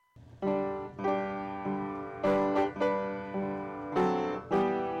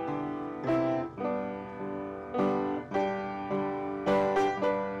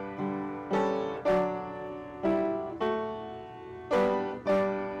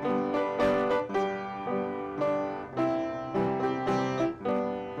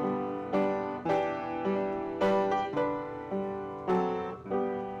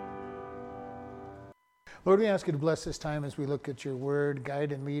Lord, we ask you to bless this time as we look at your word,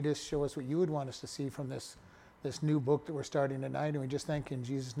 guide and lead us, show us what you would want us to see from this new book that we're starting tonight. And we just thank you in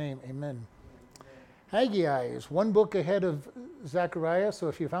Jesus' name. Amen. Haggai is one book ahead of Zechariah. So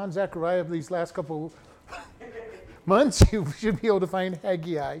if you found Zechariah these last couple months, you should be able to find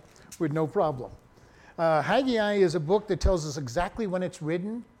Haggai with no problem. Haggai is a book that tells us exactly when it's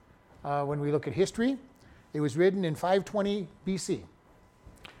written. When we look at history, it was written in 520 BC.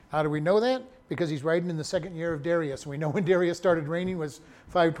 How do we know that? Because he's writing in the second year of Darius. And we know when Darius started reigning was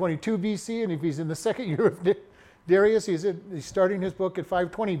 522 BC. And if he's in the second year of Darius, he's starting his book at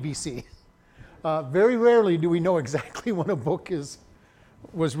 520 BC. Very rarely do we know exactly when a book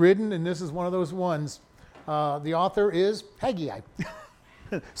was written, and this is one of those ones. The author is Haggai.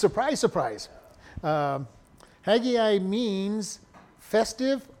 Surprise, surprise. Haggai means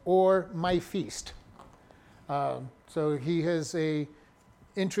festive or my feast. So he has a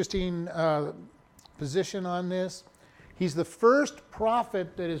interesting position on this. He's the first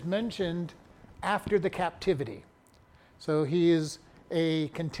prophet that is mentioned after the captivity. So he is a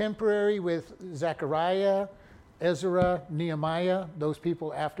contemporary with Zechariah, Ezra, Nehemiah, those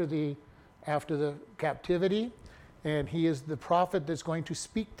people after the captivity, and he is the prophet that's going to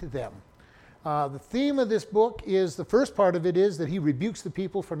speak to them. The theme of this book is, the first part of it is that he rebukes the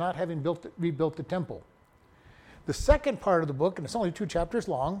people for not having rebuilt the temple. The second part of the book, and it's only 2 chapters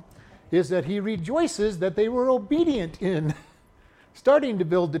long, is that he rejoices that they were obedient in starting to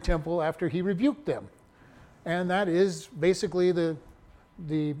build the temple after he rebuked them. And that is basically the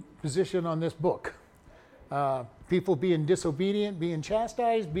position on this book. People being disobedient, being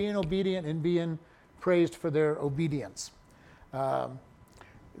chastised, being obedient, and being praised for their obedience. One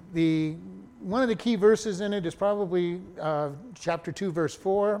of the key verses in it is probably chapter 2, verse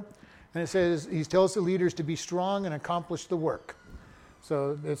 4. And it says, he tells the leaders to be strong and accomplish the work.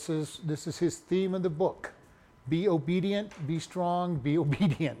 So this is his theme of the book. Be obedient, be strong, be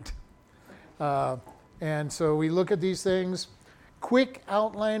obedient. And so we look at these things. Quick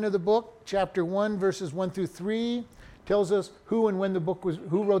outline of the book. Chapter 1, verses 1 through 3 tells us who wrote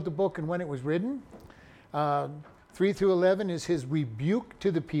the book and when it was written. 3 through 11 is his rebuke to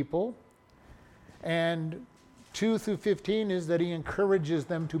the people. And 2 through 15 is that he encourages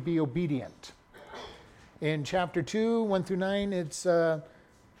them to be obedient. In chapter 2, 1 through 9,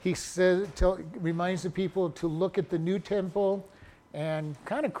 he reminds the people to look at the new temple and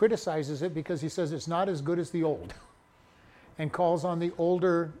kind of criticizes it because he says it's not as good as the old, and calls on the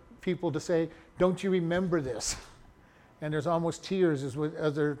older people to say, don't you remember this? And there's almost tears, as what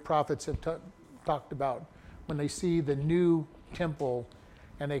other prophets have talked about, when they see the new temple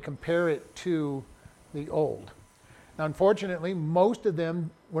and they compare it to the old. Now, unfortunately, most of them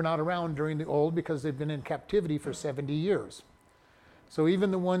were not around during the old because they've been in captivity for 70 years. So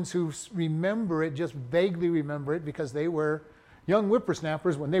even the ones who remember it just vaguely remember it because they were young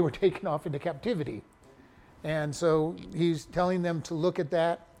whippersnappers when they were taken off into captivity. And so he's telling them to look at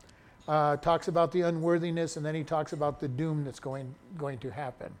that, talks about the unworthiness, and then he talks about the doom that's going to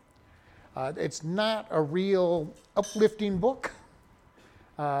happen. It's not a real uplifting book,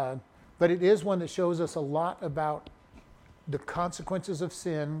 but it is one that shows us a lot about the consequences of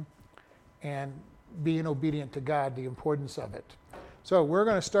sin and being obedient to God, the importance of it. So we're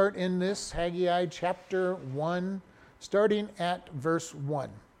going to start in this Haggai chapter 1, starting at verse 1.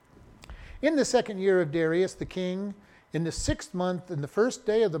 In the second year of Darius the king, in the 6th month, in the first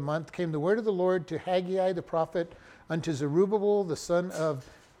day of the month, came the word of the Lord to Haggai the prophet unto Zerubbabel the son of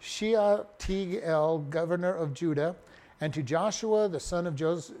Shealtiel, governor of Judah, and to Joshua the son of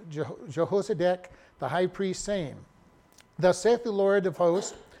Jehozadak the high priest, saying, Thus saith the Lord of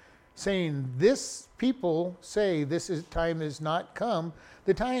hosts, saying, This people say time is not come,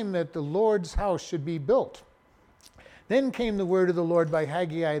 the time that the Lord's house should be built. Then came the word of the Lord by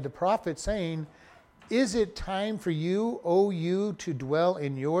Haggai the prophet, saying, Is it time for you, O you, to dwell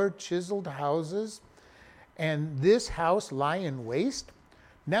in your chiseled houses, and this house lie in waste?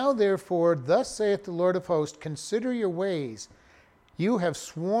 Now therefore, thus saith the Lord of hosts, consider your ways. You have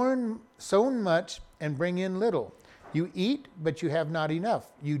sown much, and bring in little. You eat, but you have not enough.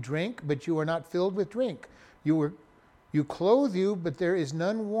 You drink, but you are not filled with drink. You clothe you, but there is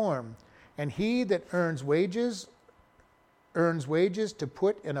none warm. And he that earns wages to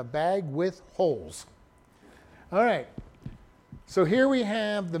put in a bag with holes. All right. So here we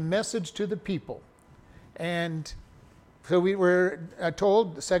have the message to the people. And so we were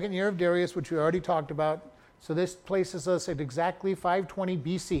told the second year of Darius, which we already talked about. So this places us at exactly 520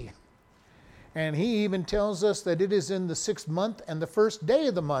 BC. And he even tells us that it is in the 6th month and the first day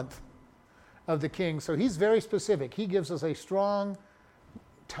of the month of the king. So he's very specific. He gives us a strong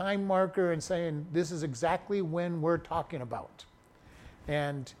time marker and saying, this is exactly when we're talking about.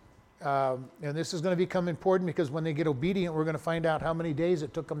 And this is going to become important because when they get obedient, we're going to find out how many days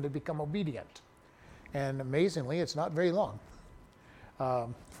it took them to become obedient. And amazingly, it's not very long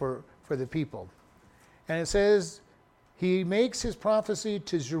for the people. And it says, he makes his prophecy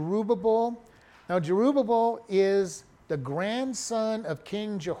to Zerubbabel. Now, Zerubbabel is the grandson of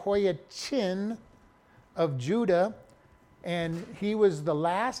King Jehoiachin of Judah, and he was the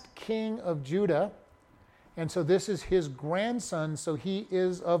last king of Judah. And so this is his grandson, so he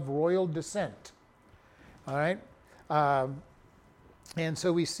is of royal descent. All right? And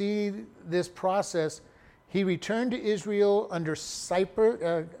so we see this process. He returned to Israel under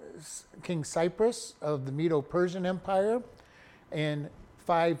King Cyrus of the Medo-Persian Empire in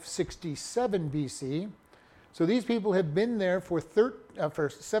 567 BC. So these people have been there for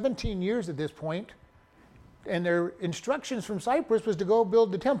 17 years at this point, and their instructions from Cyrus was to go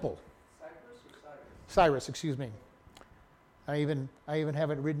build the temple. Cyrus, excuse me. I even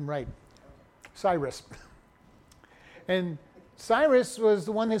have it written right. Cyrus. And Cyrus was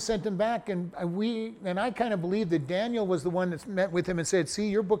the one who sent him back, and I kind of believe that Daniel was the one that met with him and said, see,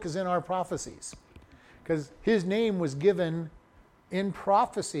 your book is in our prophecies. Because his name was given in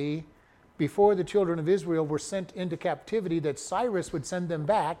prophecy before the children of Israel were sent into captivity, that Cyrus would send them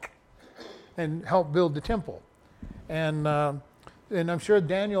back and help build the temple. And I'm sure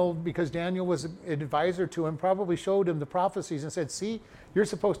Daniel, because Daniel was an advisor to him, probably showed him the prophecies and said, see, you're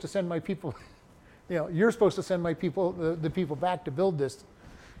supposed to send my people, you're supposed to send my people, the people back to build this.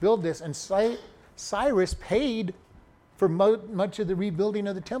 And Cyrus paid for much of the rebuilding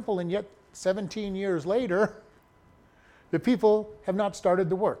of the temple, and yet 17 years later, the people have not started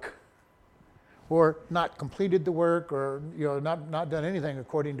the work, or not completed the work, or not done anything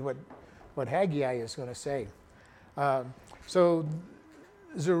according to what Haggai is going to say. So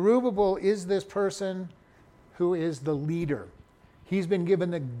Zerubbabel is this person who is the leader. He's been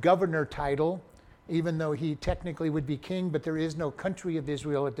given the governor title, even though he technically would be king, but there is no country of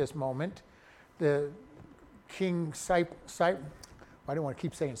Israel at this moment. The King I don't want to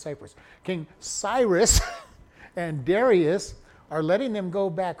keep saying Cyprus. King Cyrus and Darius are letting them go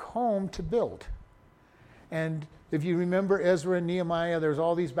back home to build. And if you remember Ezra and Nehemiah, there's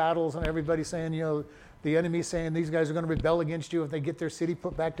all these battles and everybody saying, the enemy saying these guys are going to rebel against you if they get their city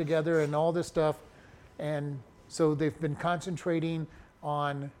put back together and all this stuff. And so they've been concentrating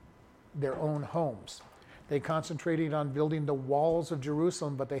on their own homes. They concentrated on building the walls of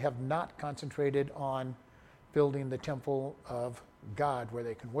Jerusalem, but they have not concentrated on building the temple of God where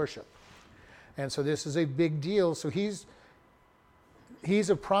they can worship. And so this is a big deal. So he's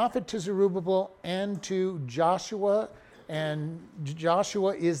a prophet to Zerubbabel and to Joshua, and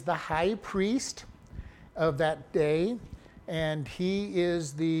Joshua is the high priest of that day, and he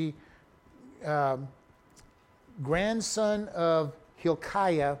is the grandson of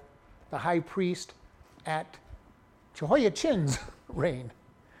Hilkiah, the high priest at Jehoiachin's reign.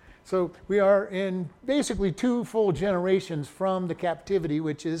 So we are in basically 2 full generations from the captivity,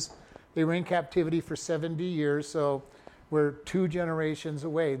 which is they were in captivity for 70 years, so we're 2 generations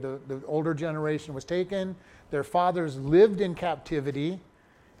away. The older generation was taken, their fathers lived in captivity,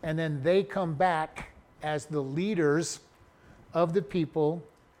 and then they come back as the leaders of the people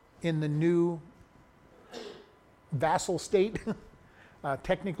in the new vassal state.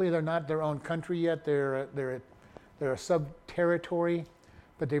 Technically, they're not their own country yet. They're a sub-territory,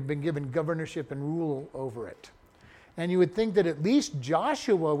 but they've been given governorship and rule over it. And you would think that at least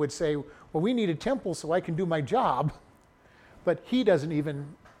Joshua would say, well, we need a temple so I can do my job. But he doesn't even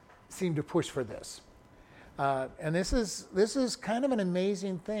seem to push for this. And this is kind of an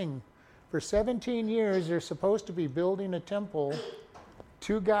amazing thing. For 17 years, they're supposed to be building a temple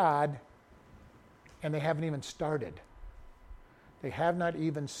to God, and they haven't even started. They have not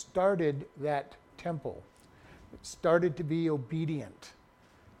even started that temple. It started to be obedient.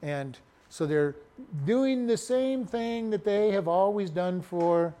 And so they're doing the same thing that they have always done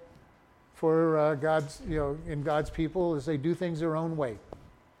for God's, in God's people, is they do things their own way.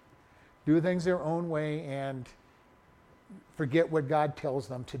 Do things their own way and forget what God tells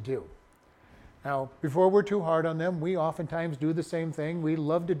them to do. Now, before we're too hard on them, we oftentimes do the same thing. We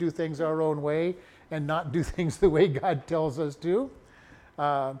love to do things our own way and not do things the way God tells us to.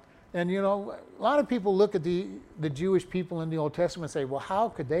 And a lot of people look at the Jewish people in the Old Testament and say, well, how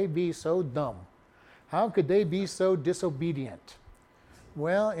could they be so dumb? How could they be so disobedient?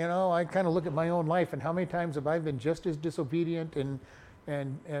 Well, I kind of look at my own life, and how many times have I been just as disobedient and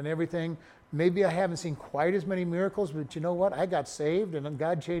and everything. Maybe I haven't seen quite as many miracles, but you know what? I got saved, and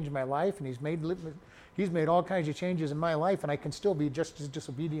God changed my life, and He's made all kinds of changes in my life, and I can still be just as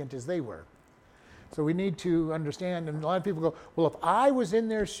disobedient as they were. So we need to understand, and a lot of people go, well, if I was in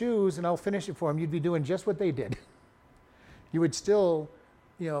their shoes, and I'll finish it for them, you'd be doing just what they did. You would still,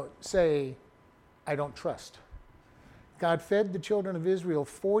 say, I don't trust. God fed the children of Israel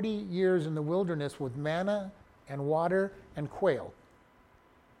 40 years in the wilderness with manna and water and quail.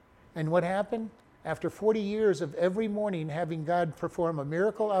 And what happened? After 40 years of every morning having God perform a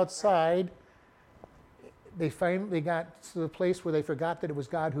miracle outside, they finally got to the place where they forgot that it was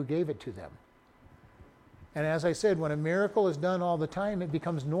God who gave it to them. And as I said, when a miracle is done all the time, it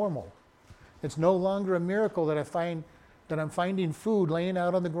becomes normal. It's no longer a miracle that I'm finding food laying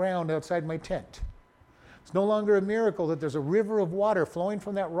out on the ground outside my tent. It's no longer a miracle that there's a river of water flowing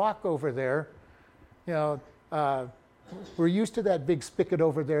from that rock over there. We're used to that big spigot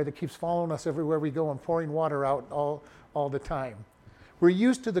over there that keeps following us everywhere we go and pouring water out all the time. We're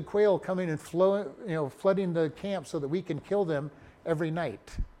used to the quail coming and flooding the camp so that we can kill them every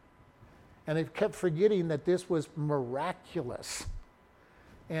night. And they've kept forgetting that this was miraculous.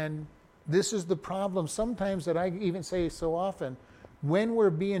 And this is the problem sometimes that I even say so often. When we're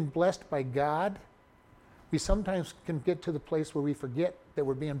being blessed by God, we sometimes can get to the place where we forget that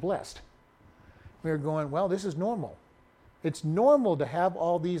we're being blessed. We're going, well, this is normal. It's normal to have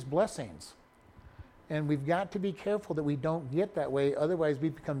all these blessings. And we've got to be careful that we don't get that way. Otherwise, we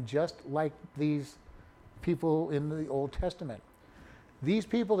become just like these people in the Old Testament. These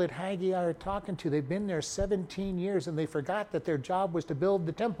people that Haggai are talking to, they've been there 17 years and they forgot that their job was to build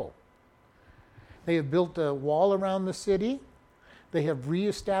the temple. They have built a wall around the city. They have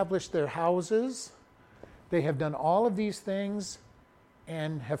reestablished their houses. They have done all of these things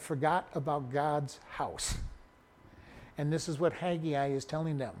and have forgot about God's house. And this is what Haggai is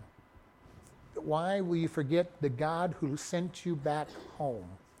telling them. Why will you forget the God who sent you back home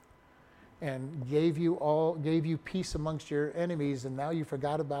and gave you peace amongst your enemies, and now you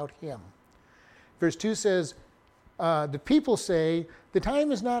forgot about him? Verse 2 says, the people say, the time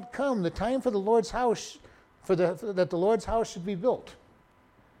has not come, the time for the Lord's house, that the Lord's house should be built.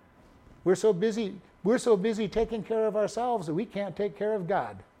 We're so busy taking care of ourselves that we can't take care of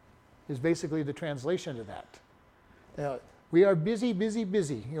God, is basically the translation to that. We are busy,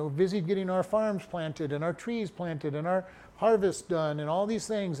 busy getting our farms planted and our trees planted and our harvest done and all these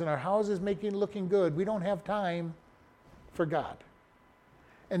things and our houses looking good. We don't have time for God.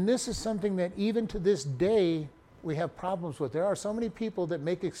 And this is something that even to this day we have problems with. There are so many people that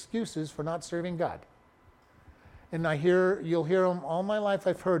make excuses for not serving God. And you'll hear them all my life.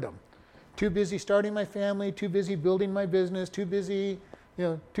 I've heard them. Too busy starting my family, too busy building my business, too busy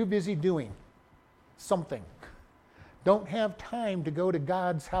doing something. Don't have time to go to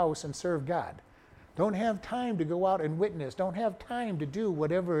God's house and serve God. Don't have time to go out and witness. Don't have time to do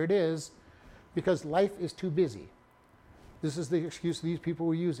whatever it is because life is too busy. This is the excuse these people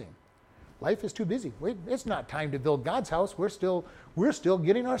were using. Life is too busy. Wait, it's not time to build God's house. We're still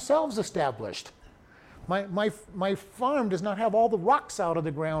getting ourselves established. My farm does not have all the rocks out of the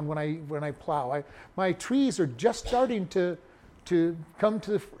ground when I plow. My trees are just starting to come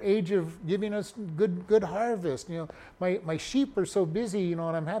to the age of giving us good harvest. My sheep are so busy, and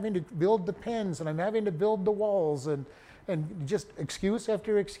I'm having to build the pens and I'm having to build the walls and just excuse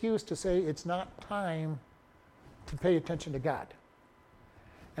after excuse to say it's not time to pay attention to God.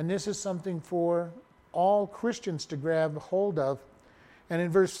 And this is something for all Christians to grab hold of. And in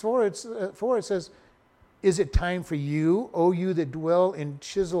verse 4 it says, is it time for you, O you that dwell in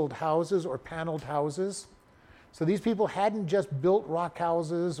chiseled houses or paneled houses? So these people hadn't just built rock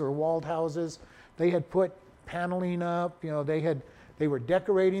houses or walled houses. They had put paneling up. They were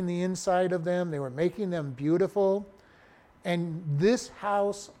decorating the inside of them. They were making them beautiful. And this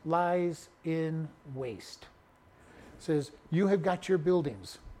house lies in waste. It says, you have got your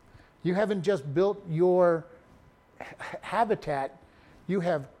buildings. You haven't just built your habitat. You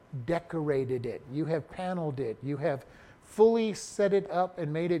have decorated it. You have paneled it. You have fully set it up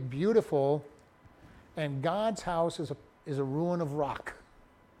and made it beautiful. And God's house is a ruin of rock.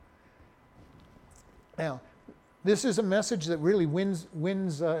 Now, this is a message that really wins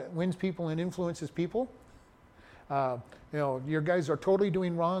people and influences people. Your guys are totally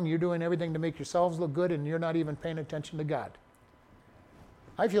doing wrong. You're doing everything to make yourselves look good, and you're not even paying attention to God.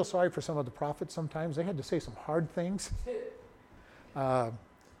 I feel sorry for some of the prophets sometimes. They had to say some hard things. So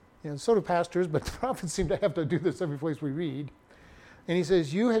do pastors, but the prophets seem to have to do this every place we read. And he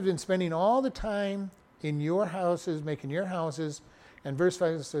says, you have been spending all the time in your houses, making your houses. And verse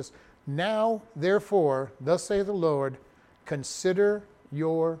 5 says, now, therefore, thus saith the Lord, consider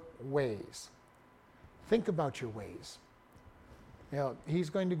your ways. Think about your ways. You know, he's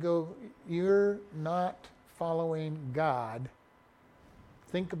going to go, you're not following God.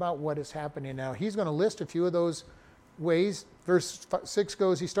 Think about what is happening now. He's going to list a few of those ways. Verse 6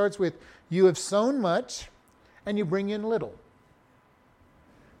 goes, he starts with, you have sown much and you bring in little.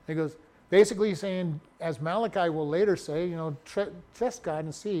 He goes, basically he's saying, as Malachi will later say, you know, trust God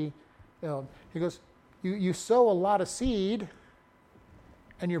and see, you know, he goes, you sow a lot of seed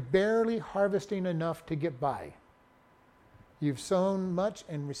and you're barely harvesting enough to get by. You've sown much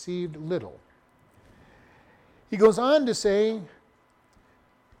and received little. He goes on to say,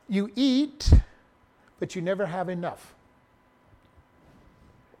 you eat, but you never have enough.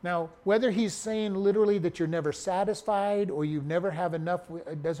 Now, whether he's saying literally that you're never satisfied or you never have enough,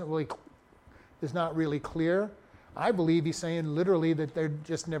 it is not really clear. I believe he's saying literally that they're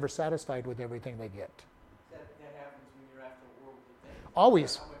just never satisfied with everything they get. That happens when you're after worldly things.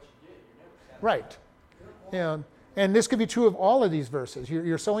 Always. How much you get, you're never satisfied. Right. Yeah. And this could be true of all of these verses.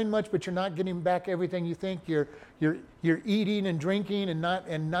 You're sowing much, but you're not getting back everything you think. You're eating and drinking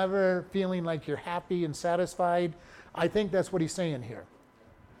and never feeling like you're happy and satisfied. I think that's what he's saying here.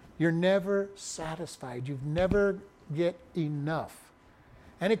 You're never satisfied. You never get enough.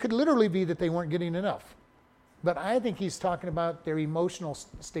 And it could literally be that they weren't getting enough. But I think he's talking about their emotional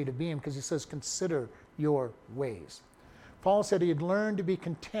state of being, because he says, consider your ways. Paul said he had learned to be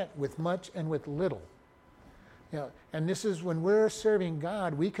content with much and with little. You know, and this is when we're serving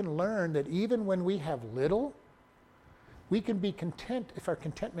God, we can learn that even when we have little, we can be content if our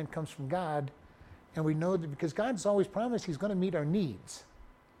contentment comes from God. And we know that because God's always promised he's going to meet our needs.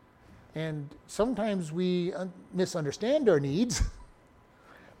 And sometimes we misunderstand our needs,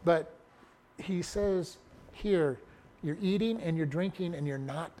 but he says here, you're eating and you're drinking and you're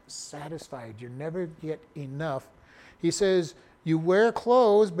not satisfied. You never get enough. He says, you wear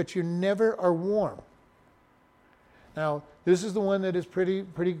clothes, but you never are warm. Now, this is the one that is pretty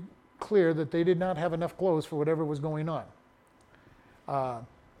clear that they did not have enough clothes for whatever was going on.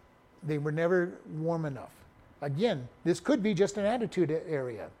 They were never warm enough. Again, this could be just an attitude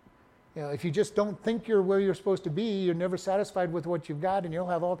area. You know, if you just don't think you're where you're supposed to be, you're never satisfied with what you've got, and you'll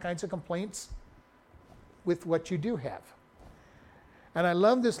have all kinds of complaints with what you do have. And I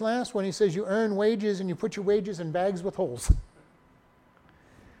love this last one. He says, you earn wages and you put your wages in bags with holes.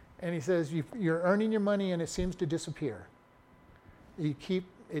 And he says, you're earning your money and it seems to disappear.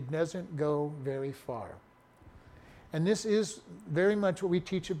 It doesn't go very far. And this is very much what we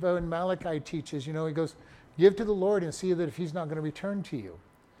teach about, and Malachi teaches. You know, he goes, give to the Lord and see that if he's not going to return to you.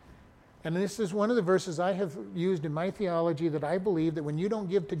 And this is one of the verses I have used in my theology, that I believe that when you don't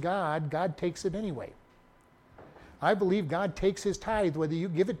give to God, God takes it anyway. I believe God takes his tithe, whether you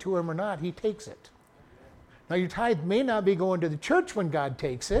give it to him or not, he takes it. Now your tithe may not be going to the church when God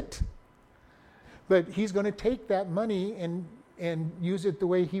takes it, but he's going to take that money and use it the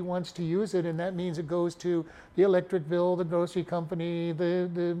way he wants to use it, and that means it goes to the electric bill, the grocery company,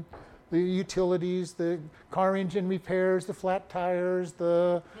 the utilities, the car engine repairs, the flat tires,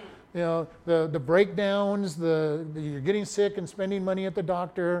 the breakdowns, you're getting sick and spending money at the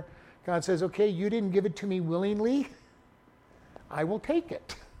doctor. God says, okay, you didn't give it to me willingly. I will take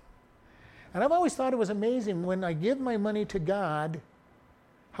it. And I've always thought it was amazing when I give my money to God,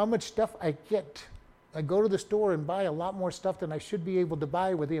 how much stuff I get. I go to the store and buy a lot more stuff than I should be able to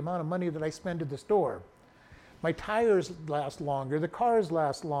buy with the amount of money that I spend at the store. My tires last longer, the cars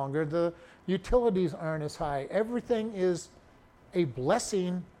last longer, the utilities aren't as high. Everything is a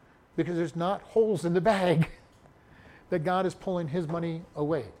blessing because there's not holes in the bag that God is pulling his money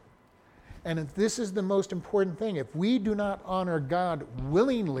away. And if this is the most important thing. If we do not honor God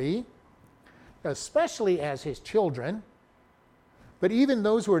willingly, especially as his children, but even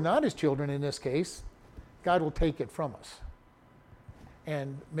those who are not his children in this case, God will take it from us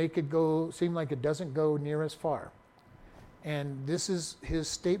and make it seem like it doesn't go near as far. And this is his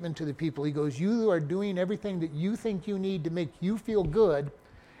statement to the people. He goes, you are doing everything that you think you need to make you feel good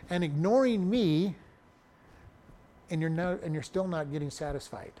and ignoring me, and you're still not getting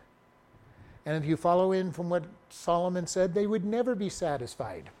satisfied. And if you follow in from what Solomon said, they would never be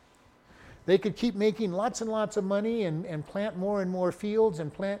satisfied. They could keep making lots and lots of money and plant more and more fields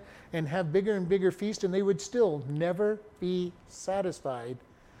and have bigger and bigger feasts, and they would still never be satisfied,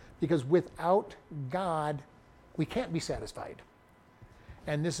 because without God, we can't be satisfied.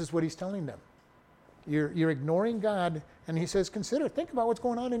 And this is what he's telling them. You're ignoring God, and he says, think about what's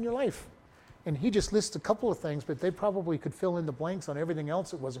going on in your life. And he just lists a couple of things, but they probably could fill in the blanks on everything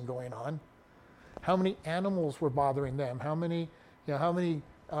else that wasn't going on. How many animals were bothering them? How many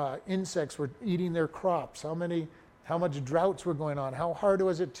insects were eating their crops? How many how much droughts were going on, how hard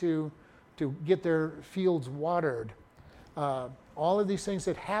was it to get their fields watered. All of these things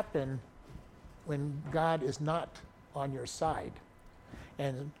that happen when God is not on your side.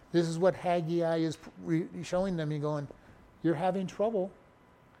 And this is what Haggai is showing them. You're going, you're having trouble.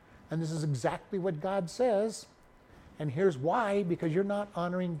 And this is exactly what God says. And here's why, because you're not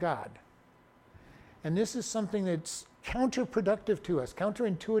honoring God. And this is something that's counterproductive to us,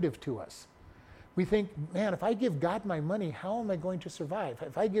 counterintuitive to us. We think, man, if I give God my money, how am I going to survive?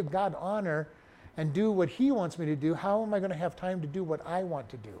 If I give God honor and do what he wants me to do, how am I going to have time to do what I want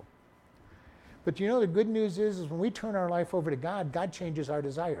to do? But you know, the good news is when we turn our life over to God, God changes our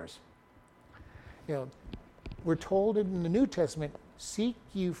desires. You know, we're told in the New Testament, seek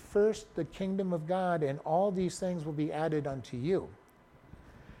you first the kingdom of God, and all these things will be added unto you.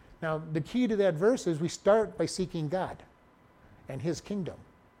 Now, the key to that verse is we start by seeking God and his kingdom.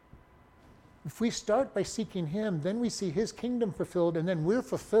 If we start by seeking him, then we see his kingdom fulfilled, and then we're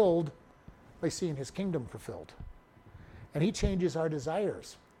fulfilled by seeing his kingdom fulfilled. And he changes our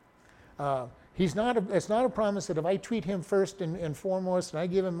desires. It's not a promise that if I treat him first and foremost, and I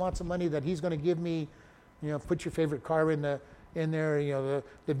give him lots of money, that he's going to give me, put your favorite car in there,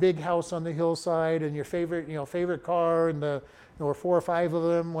 the big house on the hillside, and your favorite car, and or 4 or 5 of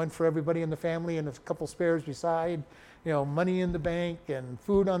them, one for everybody in the family, and a couple spares beside, money in the bank and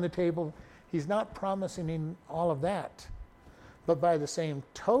food on the table. He's not promising him all of that. But by the same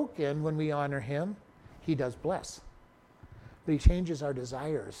token, when we honor him, he does bless. But he changes our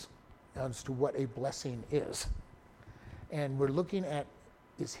desires as to what a blessing is. And we're looking at,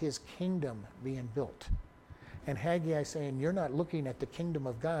 is his kingdom being built? And Haggai is saying, you're not looking at the kingdom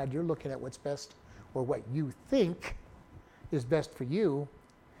of God, you're looking at what's best, or what you think is best for you,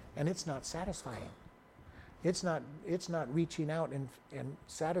 and it's not satisfying. It's not reaching out and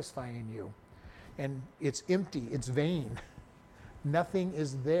satisfying you. And it's empty, it's vain. Nothing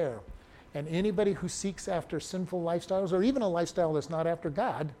is there. And anybody who seeks after sinful lifestyles, or even a lifestyle that's not after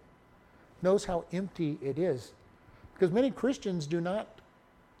God, knows how empty it is. Because many Christians do not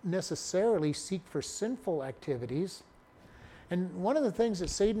necessarily seek for sinful activities. And one of the things that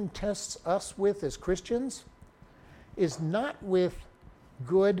Satan tests us with as Christians is not with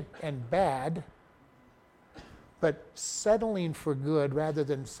good and bad, but settling for good rather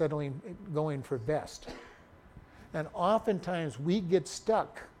than going for best. And oftentimes we get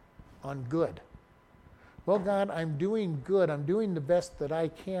stuck on good. Well, God, I'm doing good. I'm doing the best that I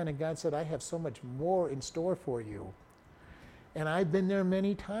can. And God said, I have so much more in store for you. And I've been there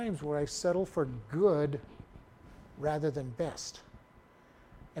many times where I settle for good rather than best.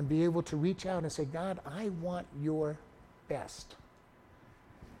 And be able to reach out and say, God, I want your best.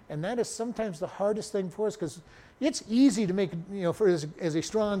 And that is sometimes the hardest thing for us, because it's easy to make, as a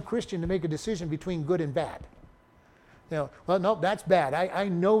strong Christian, to make a decision between good and bad. Well, no, that's bad. I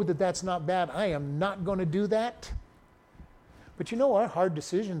know that that's not bad. I am not going to do that. But our hard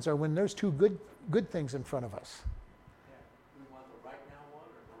decisions are when there's two good things in front of us. Yeah. We want the right now one,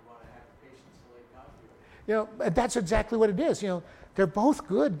 or we want to have the patience to let God do it. That's exactly what it is. They're both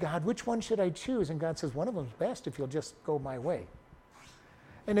good, God. Which one should I choose? And God says, one of them's best if you'll just go my way.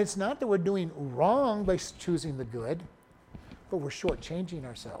 And it's not that we're doing wrong by choosing the good, but we're shortchanging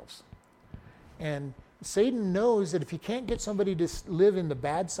ourselves. And Satan knows that if he can't get somebody to live in the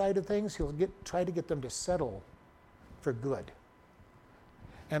bad side of things, he'll try to get them to settle for good.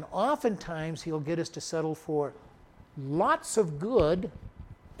 And oftentimes he'll get us to settle for lots of good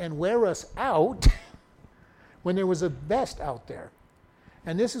and wear us out when there was a best out there.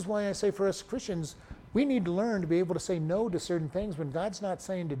 And this is why I say for us Christians, we need to learn to be able to say no to certain things. When God's not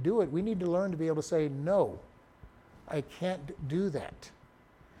saying to do it, we need to learn to be able to say, no, I can't do that.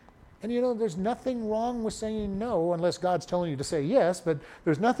 And there's nothing wrong with saying no, unless God's telling you to say yes, but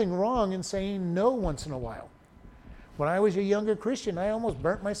there's nothing wrong in saying no once in a while. When I was a younger Christian, I almost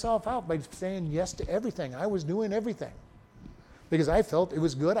burnt myself out by saying yes to everything. I was doing everything because I felt it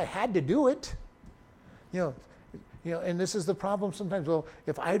was good. I had to do it. And this is the problem sometimes. Well,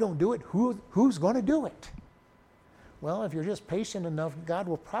 if I don't do it, who's going to do it? Well, if you're just patient enough, God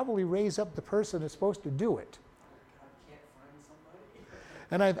will probably raise up the person that's supposed to do it. God can't find somebody.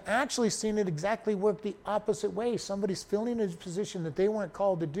 And I've actually seen it exactly work the opposite way. Somebody's filling a position that they weren't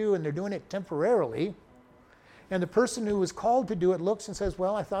called to do, and they're doing it temporarily. And the person who was called to do it looks and says,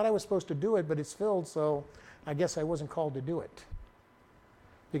 well, I thought I was supposed to do it, but it's filled, so I guess I wasn't called to do it.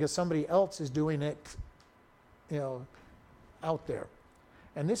 Because somebody else is doing it, out there.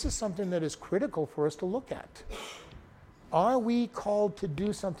 And this is something that is critical for us to look at. Are we called to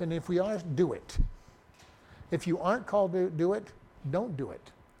do something? If we are, do it. If you aren't called to do it, don't do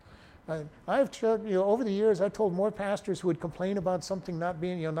it. Over the years, I've told more pastors who would complain about something not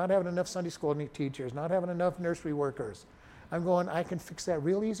being, not having enough Sunday school teachers, not having enough nursery workers. I'm going, I can fix that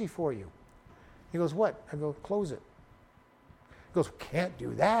real easy for you. He goes, what? I go, close it. He goes, can't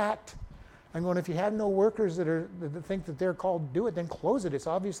do that. I'm going, if you have no workers that think that they're called to do it, then close it. It's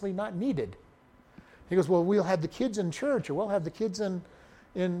obviously not needed. He goes, well, we'll have the kids in church, or we'll have the kids in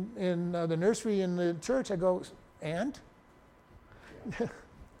the nursery in the church. I go, and?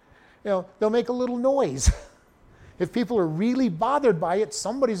 They'll make a little noise. If people are really bothered by it,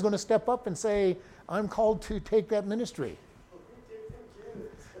 somebody's going to step up and say, I'm called to take that ministry.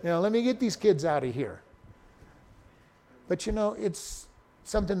 Let me get these kids out of here. But it's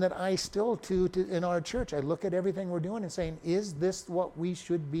something that I still do in our church. I look at everything we're doing and saying, is this what we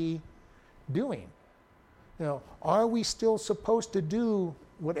should be doing? Are we still supposed to do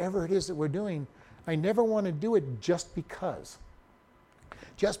whatever it is that we're doing? I never want to do it just because.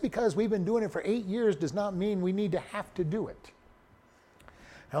 Just because we've been doing it for 8 years does not mean we need to have to do it.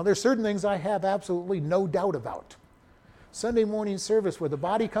 Now, there's certain things I have absolutely no doubt about. Sunday morning service where the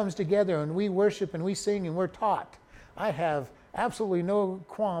body comes together and we worship and we sing and we're taught. I have absolutely no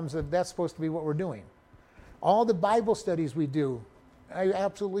qualms that that's supposed to be what we're doing. All the Bible studies we do, I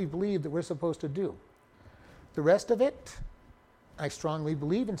absolutely believe that we're supposed to do. The rest of it, I strongly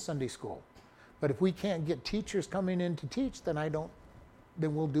believe in Sunday school. But if we can't get teachers coming in to teach,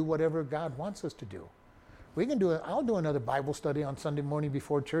 then we'll do whatever God wants us to do. I'll do another Bible study on Sunday morning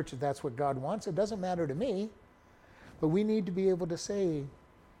before church if that's what God wants. It doesn't matter to me. But we need to be able to say,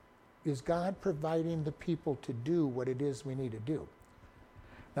 is God providing the people to do what it is we need to do?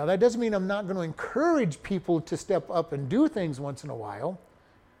 Now, that doesn't mean I'm not going to encourage people to step up and do things once in a while,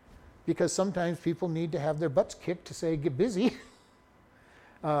 because sometimes people need to have their butts kicked to say, get busy,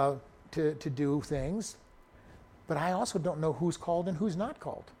 to do things. But I also don't know who's called and who's not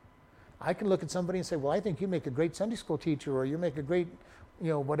called. I can look at somebody and say, well, I think you make a great Sunday school teacher, or you make a great,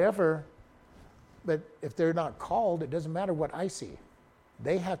 whatever. But if they're not called, it doesn't matter what I see.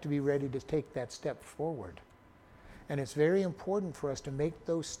 They have to be ready to take that step forward. And it's very important for us to make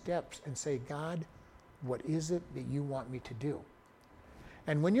those steps and say, God, what is it that you want me to do?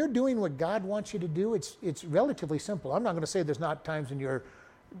 And when you're doing what God wants you to do, it's relatively simple. I'm not going to say there's not times when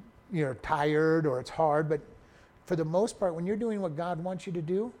you're tired or it's hard, but for the most part, when you're doing what God wants you to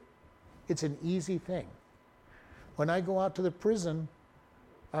do, it's an easy thing. When I go out to the prison,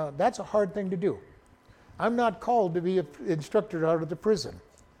 that's a hard thing to do. I'm not called to be an instructor out of the prison,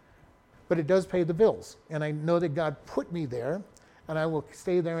 but it does pay the bills. And I know that God put me there, and I will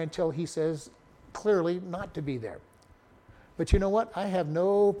stay there until He says clearly not to be there. But you know what? I have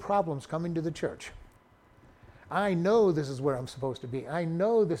no problems coming to the church. I know this is where I'm supposed to be. I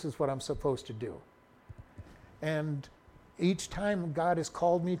know this is what I'm supposed to do. And each time God has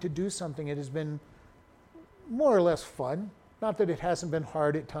called me to do something, it has been more or less fun. Not that it hasn't been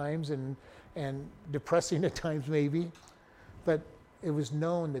hard at times and depressing at times maybe, but it was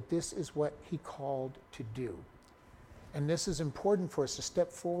known that this is what He called to do. And this is important for us to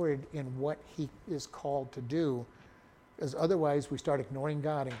step forward in what He is called to do, because otherwise we start ignoring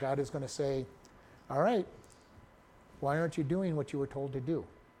God, and God is going to say, all right, why aren't you doing what you were told to do?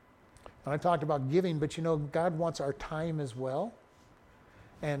 And I talked about giving, but God wants our time as well.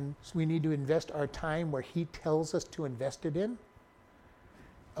 And so we need to invest our time where He tells us to invest it in.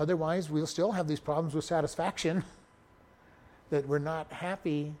 Otherwise, we'll still have these problems with satisfaction, that we're not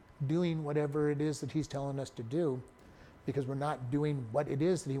happy doing whatever it is that He's telling us to do, because we're not doing what it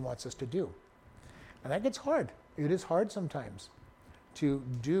is that He wants us to do. And that gets hard. It is hard sometimes to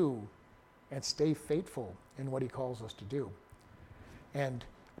do and stay faithful in what He calls us to do. And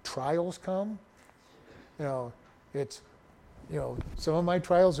trials come. Some of my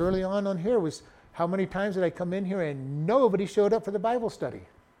trials early on here was how many times did I come in here and nobody showed up for the Bible study?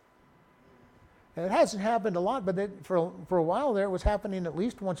 And it hasn't happened a lot, but for a while there, it was happening at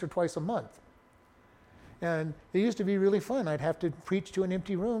least once or twice a month. And it used to be really fun. I'd have to preach to an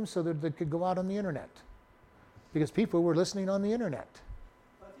empty room so that they could go out on the internet, because people were listening on the internet.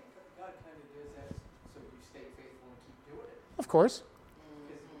 Well, I think God kind of does that so you stay faithful and keep doing it. Of course.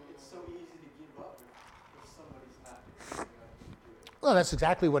 Because it's so easy to give up if somebody's not doing it. Well, that's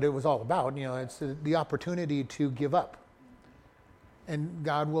exactly what it was all about. It's the opportunity to give up. And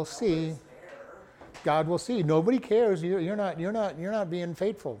God will see. God will see. Nobody cares. You're not being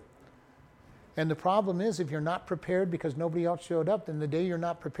faithful. And the problem is, if you're not prepared because nobody else showed up, then the day you're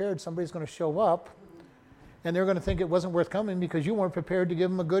not prepared, somebody's going to show up, and they're going to think it wasn't worth coming because you weren't prepared to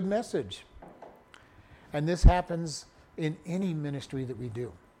give them a good message. And this happens in any ministry that we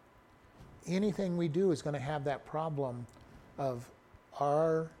do. Anything we do is going to have that problem of,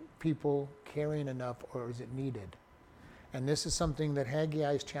 are people caring enough, or is it needed? And this is something that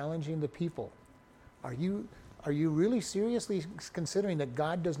Haggai is challenging the people. Are you really seriously considering that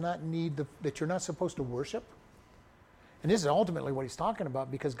God does not need, that you're not supposed to worship? And this is ultimately what he's talking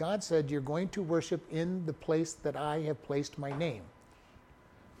about, because God said you're going to worship in the place that I have placed my name,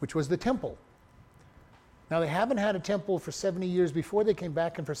 which was the temple. Now, they haven't had a temple for 70 years before they came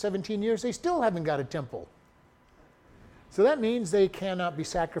back, and for 17 years they still haven't got a temple. So that means they cannot be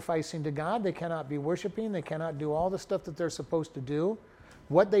sacrificing to God, they cannot be worshiping, they cannot do all the stuff that they're supposed to do.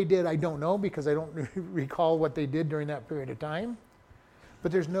 What they did, I don't know, because I don't recall what they did during that period of time.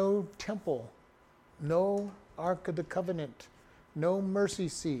 But there's no temple, no Ark of the Covenant, no mercy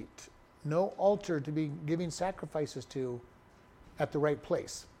seat, no altar to be giving sacrifices to at the right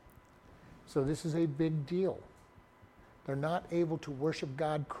place. So this is a big deal. They're not able to worship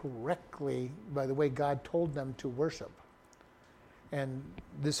God correctly by the way God told them to worship. And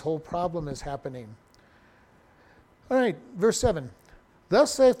this whole problem is happening. All right, verse 7.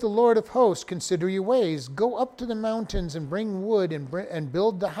 Thus saith the Lord of hosts, consider your ways. Go up to the mountains and bring wood and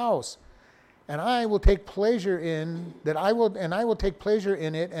build the house. And I will take pleasure in that. I will take pleasure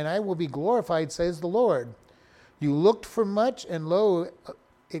in it, and I will be glorified, says the Lord. You looked for much, and lo,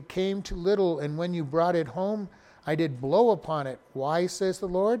 it came to little. And when you brought it home, I did blow upon it. Why, says the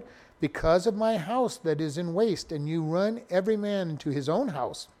Lord? Because of my house that is in waste, and you run every man into his own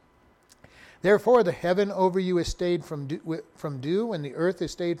house. Therefore the heaven over you is stayed from dew, and the earth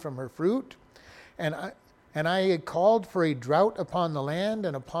is stayed from her fruit. And I had called for a drought upon the land,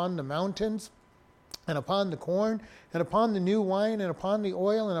 and upon the mountains, and upon the corn, and upon the new wine, and upon the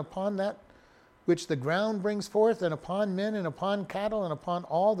oil, and upon that which the ground brings forth, and upon men, and upon cattle, and upon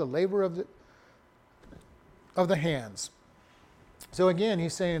all the labor of the hands. So again,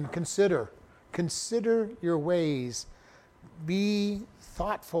 he's saying, consider your ways, be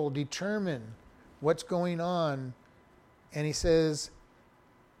thoughtful, determine what's going on. And he says,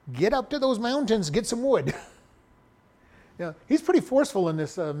 get up to those mountains, get some wood. He's pretty forceful in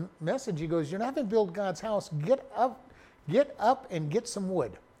this message. He goes, you're not going to build God's house. Get up and get some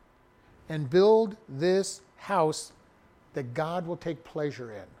wood and build this house that God will take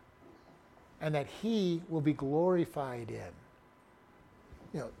pleasure in and that he will be glorified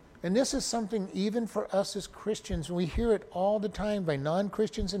in. And this is something even for us as Christians, we hear it all the time by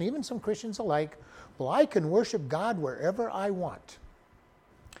non-Christians and even some Christians alike. Well, I can worship God wherever I want.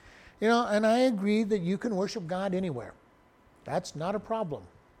 And I agree that you can worship God anywhere. That's not a problem.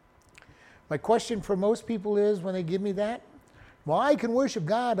 My question for most people is when they give me that, well, I can worship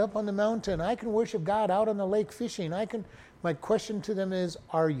God up on the mountain. I can worship God out on the lake fishing. My question to them is,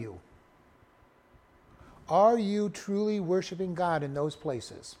 are you? Are you truly worshiping God in those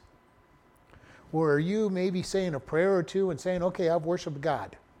places? Or are you maybe saying a prayer or two and saying, okay, I've worshiped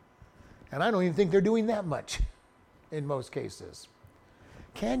God? And I don't even think they're doing that much in most cases.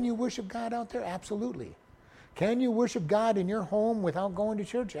 Can you worship God out there? Absolutely. Can you worship God in your home without going to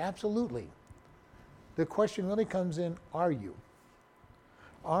church? Absolutely. The question really comes in, are you?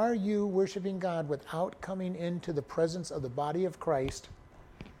 Are you worshiping God without coming into the presence of the body of Christ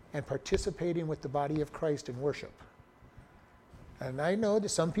and participating with the body of Christ in worship? And I know that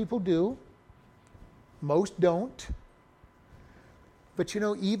some people do. Most don't. But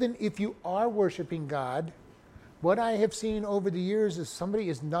even if you are worshiping God, what I have seen over the years is somebody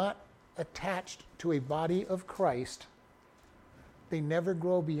is not attached to a body of Christ. They never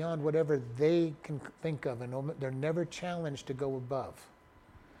grow beyond whatever they can think of, and they're never challenged to go above,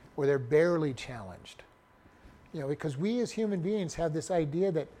 or they're barely challenged. Because we as human beings have this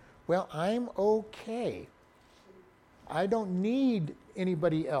idea that, well, I'm okay. I don't need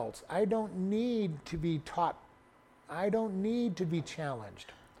anybody else. I don't need to be taught. I don't need to be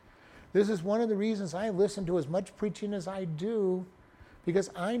challenged. This is one of the reasons I listen to as much preaching as I do, because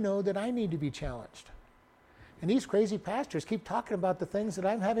I know that I need to be challenged. And these crazy pastors keep talking about the things that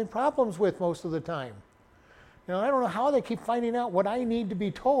I'm having problems with most of the time. I don't know how they keep finding out what I need to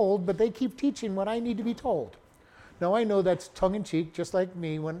be told, but they keep teaching what I need to be told. Now, I know that's tongue-in-cheek, just like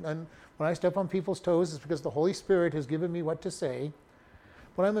me. When I step on people's toes, it's because the Holy Spirit has given me what to say.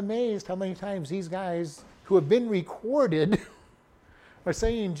 But I'm amazed how many times these guys who have been recorded are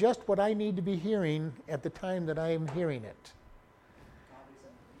saying just what I need to be hearing at the time that I am hearing it.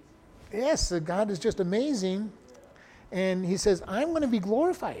 Yes, God is just amazing. And he says, I'm going to be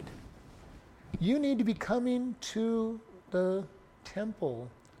glorified. You need to be coming to the temple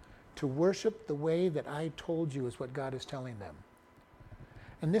to worship the way that I told you, is what God is telling them.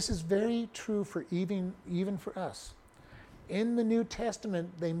 And this is very true for even for us. In the New Testament,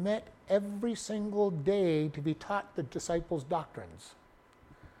 they met every single day to be taught the disciples' doctrines.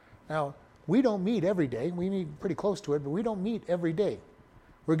 Now, we don't meet every day. We meet pretty close to it, but we don't meet every day.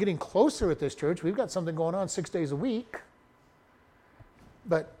 We're getting closer at this church. We've got something going on 6 days a week.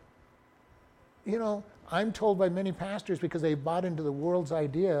 But, I'm told by many pastors, because they bought into the world's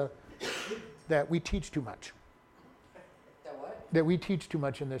idea, that we teach too much. That what? That we teach too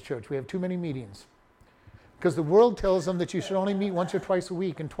much in this church. We have too many meetings. Because the world tells them that you should only meet once or twice a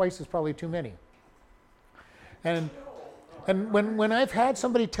week, and twice is probably too many. And when I've had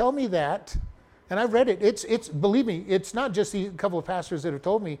somebody tell me that, and I've read it, it's believe me, it's not just a couple of pastors that have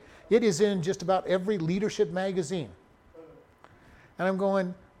told me, it is in just about every leadership magazine. And I'm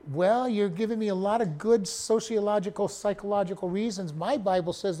going, well, you're giving me a lot of good sociological, psychological reasons. My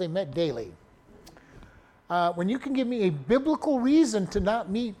Bible says they met daily. When you can give me a biblical reason to not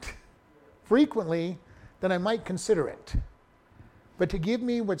meet frequently, then I might consider it. But to give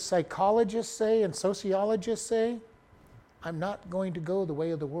me what psychologists say and sociologists say, I'm not going to go the way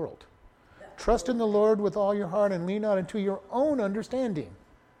of the world. Trust in the Lord with all your heart and lean not into your own understanding.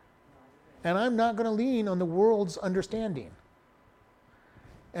 And I'm not going to lean on the world's understanding.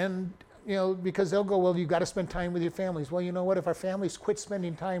 And, because they'll go, well, you've got to spend time with your families. Well, you know what? If our families quit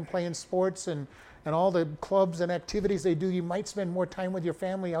spending time playing sports and all the clubs and activities they do, you might spend more time with your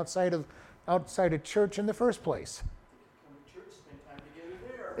family outside of church in the first place. Come to church, spend time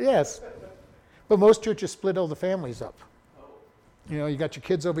together there. Yes. But most churches split all the families up. Oh. You got your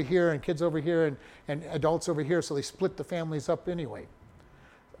kids over here and kids over here and adults over here, so they split the families up anyway,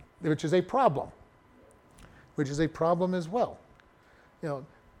 which is a problem. Which is a problem as well.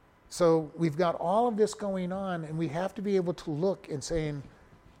 So we've got all of this going on, and we have to be able to look and saying,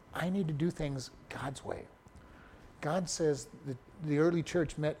 I need to do things God's way. God says that the early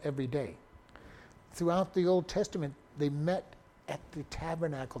church met every day. Throughout the Old Testament, they met at the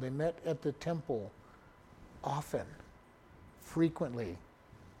tabernacle. They met at the temple often, frequently,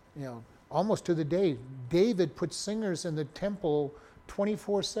 almost to the day. David put singers in the temple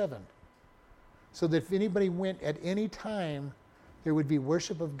 24/7, so that if anybody went at any time, there would be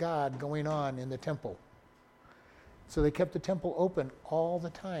worship of God going on in the temple. So they kept the temple open all the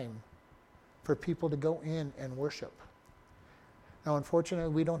time for people to go in and worship. Now,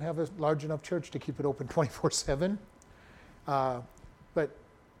 unfortunately, we don't have a large enough church to keep it open 24/7. But,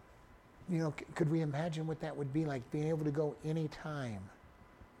 could we imagine what that would be like, being able to go any time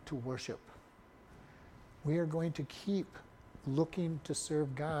to worship? We are going to keep looking to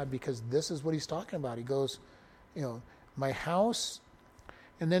serve God, because this is what he's talking about. He goes, my house,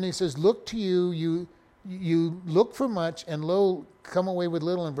 and then he says, look to you look for much, and lo, come away with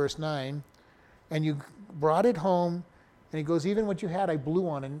little in verse 9, and you brought it home, and he goes, even what you had I blew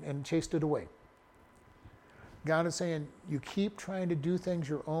on and chased it away. God is saying, you keep trying to do things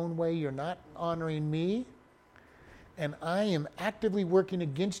your own way, you're not honoring me, and I am actively working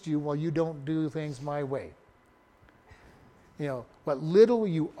against you while you don't do things my way. What little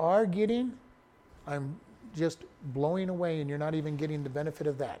you are getting, I'm just blowing away, and you're not even getting the benefit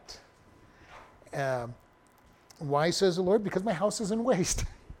of that. Why, says the Lord? Because my house is in waste.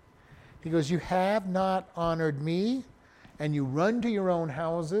 He goes, you have not honored me, and you run to your own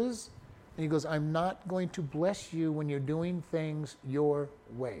houses. And he goes, I'm not going to bless you when you're doing things your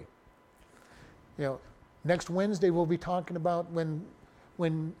way. Next Wednesday we'll be talking about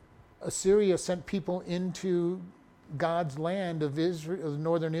when Assyria sent people into God's land of Israel, of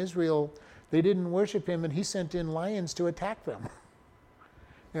northern Israel. They didn't worship him, and he sent in lions to attack them.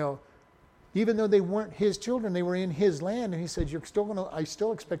 Even though they weren't his children, they were in his land, and he said, I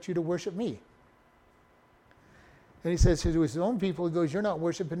still expect you to worship me. And he says to his own people, he goes, you're not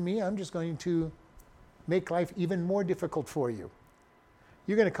worshiping me, I'm just going to make life even more difficult for you.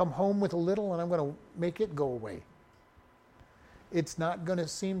 You're going to come home with a little, and I'm going to make it go away. It's not going to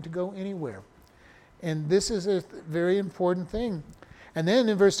seem to go anywhere. And this is a very important thing. And then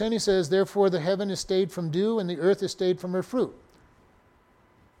in verse 10 he says, therefore the heaven is stayed from dew, and the earth is stayed from her fruit.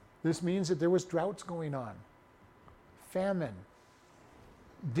 This means that there was droughts going on, famine,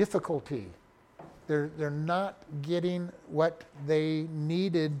 difficulty. They're not getting what they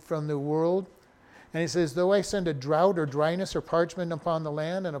needed from the world. And he says, though I send a drought or dryness or parchment upon the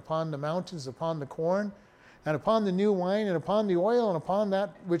land and upon the mountains, upon the corn, and upon the new wine, and upon the oil, and upon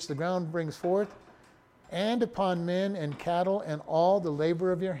that which the ground brings forth, and upon men and cattle and all the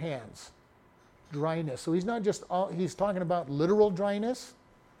labor of your hands. Dryness. So he's not just he's talking about literal dryness,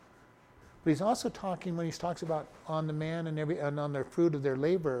 but he's also talking, when he talks about on the man and on their fruit of their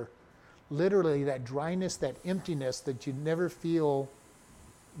labor, literally that dryness, that emptiness, that you never feel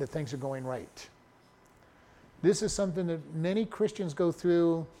that things are going right. This is something that many Christians go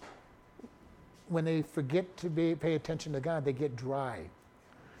through when they forget to pay attention to God. They get dry.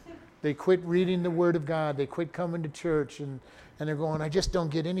 They quit reading the Word of God. They quit coming to church, and they're going, I just don't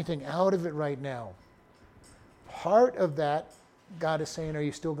get anything out of it right now. Part of that, God is saying, are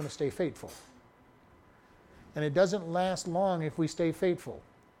you still going to stay faithful? And it doesn't last long if we stay faithful.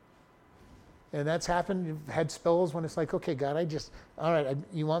 And that's happened. You've had spells when it's like, okay, God, all right,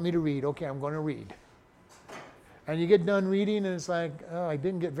 you want me to read? Okay, I'm going to read. And you get done reading, and it's like, oh, I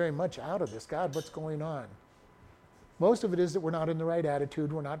didn't get very much out of this. God, what's going on? Most of it is that we're not in the right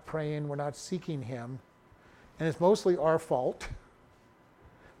attitude. We're not praying. We're not seeking Him. And it's mostly our fault.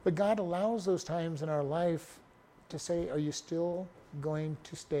 But God allows those times in our life to say, are you still going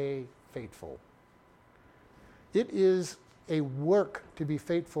to stay faithful? It is a work to be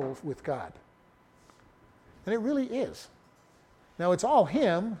faithful with God. And it really is. Now, it's all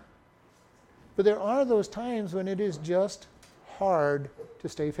Him, but there are those times when it is just hard to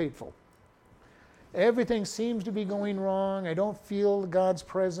stay faithful. Everything seems to be going wrong. I don't feel God's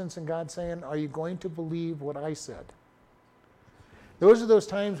presence, and God saying, are you going to believe what I said? Those are those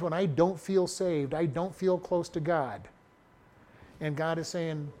times when I don't feel saved. I don't feel close to God. And God is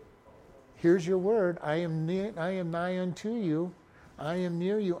saying, here's your word. I am nigh unto you. I am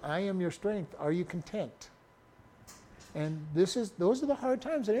near you. I am your strength. Are you content? And those are the hard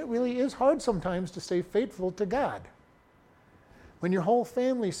times. And it really is hard sometimes to stay faithful to God. When your whole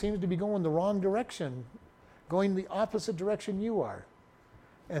family seems to be going the wrong direction, going the opposite direction you are,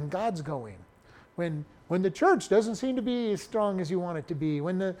 and God's going. When the church doesn't seem to be as strong as you want it to be,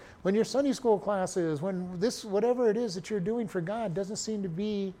 when your Sunday school classes, when this, whatever it is that you're doing for God doesn't seem to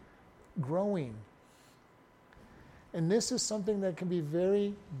be growing. And this is something that can be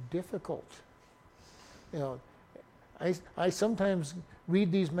very difficult. You know, I sometimes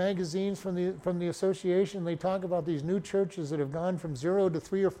read these magazines from the association. They talk about these new churches that have gone from 0 to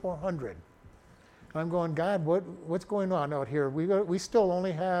 300 or 400. I'm going, God, what's going on out here? We still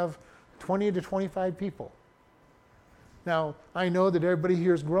only have 20 to 25 people. Now, I know that everybody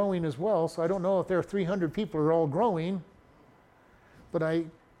here is growing as well, so I don't know if there are 300 people who are all growing, but I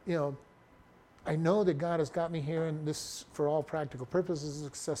know that God has got me here, and this, for all practical purposes, is a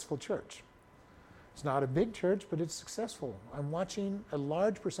successful church. It's not a big church, but it's successful. I'm watching a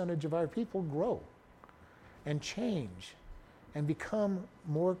large percentage of our people grow and change and become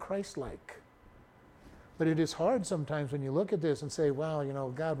more Christ-like. But it is hard sometimes when you look at this and say, wow,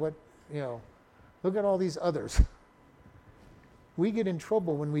 God, look at all these others. We get in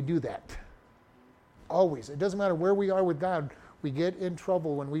trouble when we do that. Always. It doesn't matter where we are with God, we get in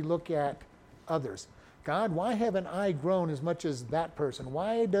trouble when we look at others. God, why haven't I grown as much as that person?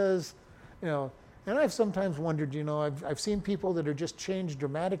 Why does, and I've sometimes wondered, I've seen people that are just changed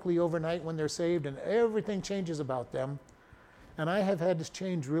dramatically overnight when they're saved, and everything changes about them. And I have had this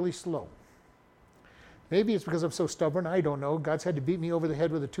change really slow. Maybe it's because I'm so stubborn, I don't know. God's had to beat me over the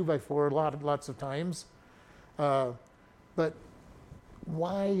head with a 2x4 lots of times. But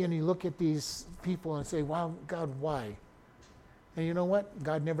why? And you look at these people and say, wow, God, why? And you know what?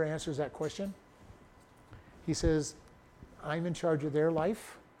 God never answers that question. He says, I'm in charge of their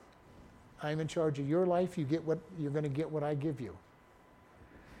life. I'm in charge of your life. You're going to get what I give you.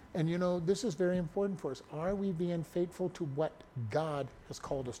 And this is very important for us. Are we being faithful to what God has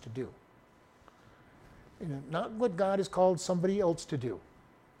called us to do? Not what God has called somebody else to do.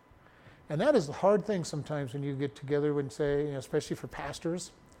 And that is the hard thing sometimes when you get together and say, especially for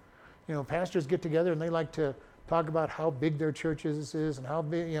pastors. Pastors get together and they like to talk about how big their church is and how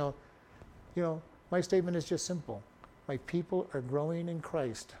big, my statement is just simple. My people are growing in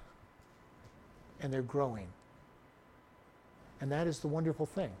Christ, and they're growing. And that is the wonderful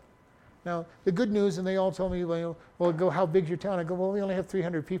thing. Now, the good news, and they all tell me, well, go, how big's your town? I go, well, we only have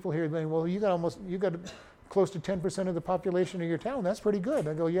 300 people here. They, well, you got close to 10% of the population of your town. That's pretty good.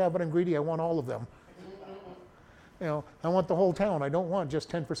 I go, yeah, but I'm greedy. I want all of them. I want the whole town. I don't want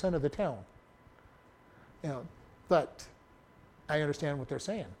just 10% of the town. But I understand what they're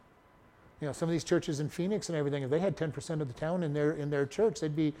saying. Some of these churches in Phoenix and everything, if they had 10% of the town in their church,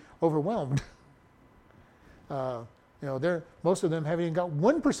 they'd be overwhelmed. Most of them haven't even got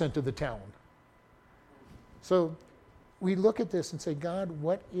 1% of the town. So we look at this and say, God,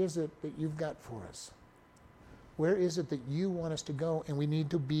 what is it that you've got for us? Where is it that you want us to go? And we need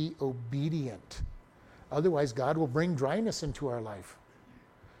to be obedient. Otherwise, God will bring dryness into our life.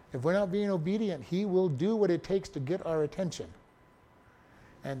 If we're not being obedient, He will do what it takes to get our attention.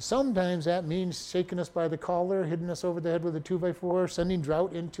 And sometimes that means shaking us by the collar, hitting us over the head with a 2x4, sending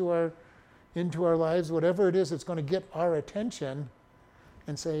drought into our lives, whatever it is that's going to get our attention,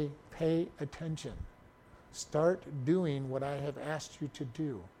 and say, pay attention. Start doing what I have asked you to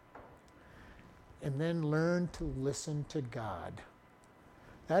do. And then learn to listen to God.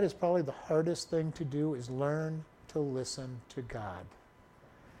 That is probably the hardest thing to do, is learn to listen to God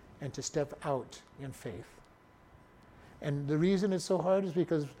and to step out in faith. And the reason it's so hard is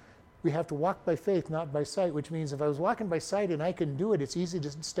because we have to walk by faith, not by sight, which means if I was walking by sight and I can do it, it's easy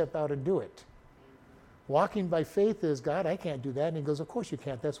to step out and do it. Walking by faith is, God, I can't do that. And he goes, of course you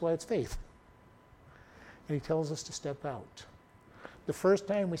can't. That's why it's faith. And he tells us to step out. The first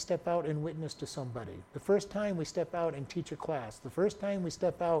time we step out and witness to somebody, the first time we step out and teach a class, the first time we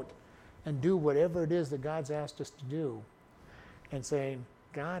step out and do whatever it is that God's asked us to do, and saying,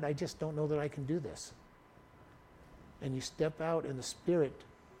 God, I just don't know that I can do this. And you step out and the Spirit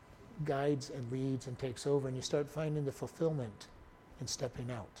guides and leads and takes over, and you start finding the fulfillment in stepping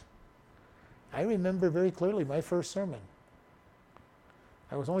out. I remember very clearly my first sermon.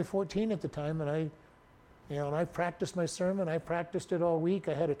 I was only 14 at the time, and I practiced my sermon. I practiced it all week.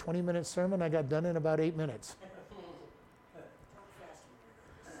 I had a 20-minute sermon. I got done in about 8 minutes.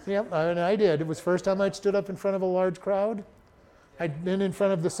 Yep, and I did. It was the first time I'd stood up in front of a large crowd. I'd been in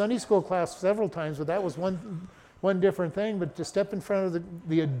front of the Sunday school class several times, but that was one different thing. But to step in front of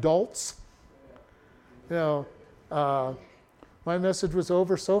the adults, my message was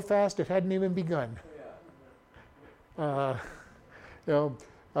over so fast it hadn't even begun.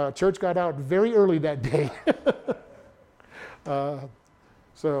 Church got out very early that day. But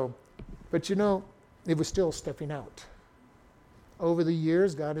it was still stepping out. Over the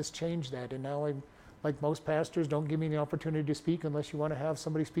years, God has changed that, and now I'm, like most pastors, don't give me the opportunity to speak unless you want to have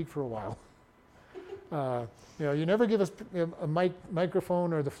somebody speak for a while. You never give a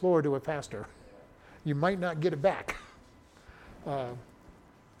microphone or the floor to a pastor. You might not get it back.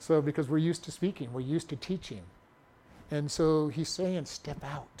 Because we're used to speaking, we're used to teaching. And so he's saying, step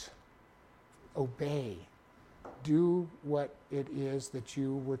out, obey, do what it is that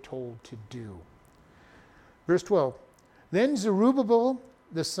you were told to do. Verse 12, then Zerubbabel,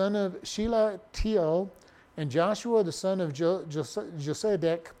 the son of Shealtiel, and Joshua, the son of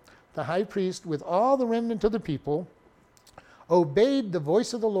Josedek, the high priest, with all the remnant of the people, obeyed the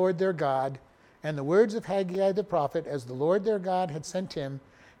voice of the Lord their God and the words of Haggai the prophet, as the Lord their God had sent him,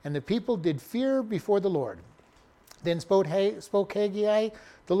 and the people did fear before the Lord. Then spoke Haggai,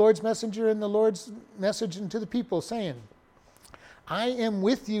 the Lord's messenger, and the Lord's message unto the people, saying, I am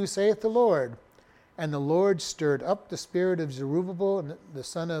with you, saith the Lord. And the Lord stirred up the spirit of Zerubbabel, the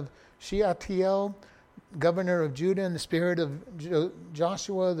son of Shealtiel, governor of Judah, and the spirit of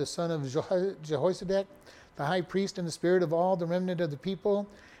Joshua, the son of Jehozadak, the high priest, and the spirit of all the remnant of the people.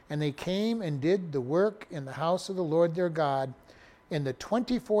 And they came and did the work in the house of the Lord their God in the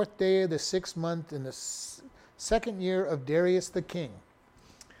 24th day of the 6th month, in the second year of Darius the king.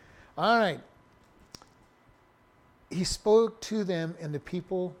 All right. He spoke to them, and the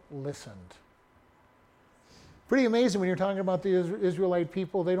people listened. Pretty amazing when you're talking about the Israelite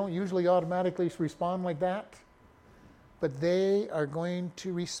people. They don't usually automatically respond like that. But they are going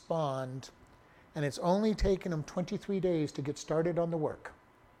to respond, and it's only taken them 23 days to get started on the work.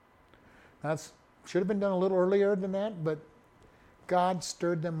 That should have been done a little earlier than that, but God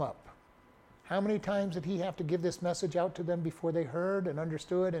stirred them up. How many times did he have to give this message out to them before they heard and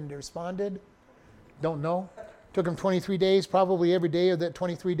understood and responded? Don't know. Took them 23 days, probably every day of that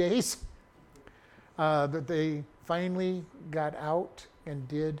 23 days. That they finally got out and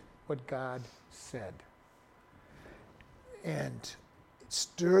did what God said. And it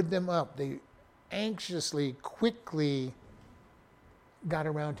stirred them up. They anxiously, quickly got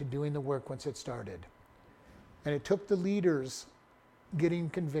around to doing the work once it started. And it took the leaders getting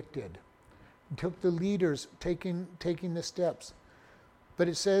convicted. It took the leaders taking the steps. But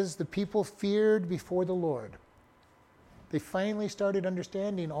it says the people feared before the Lord. They finally started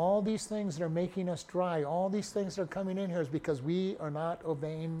understanding all these things that are making us dry, all these things that are coming in here is because we are not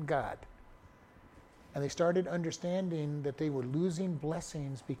obeying God. And they started understanding that they were losing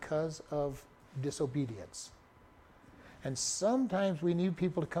blessings because of disobedience. And sometimes we need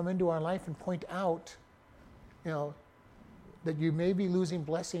people to come into our life and point out, that you may be losing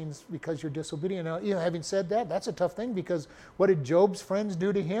blessings because you're disobedient. Now, having said that, that's a tough thing, because what did Job's friends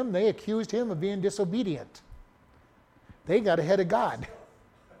do to him? They accused him of being disobedient. They got ahead of God.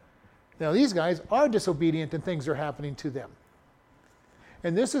 Now, these guys are disobedient and things are happening to them.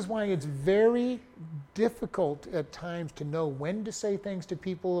 And this is why it's very difficult at times to know when to say things to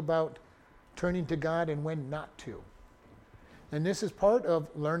people about turning to God and when not to. And this is part of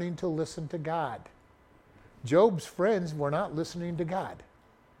learning to listen to God. Job's friends were not listening to God.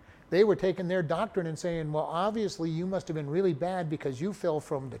 They were taking their doctrine and saying, well, obviously you must have been really bad because you fell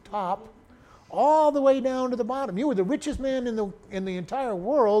from the top all the way down to the bottom. You were the richest man in the entire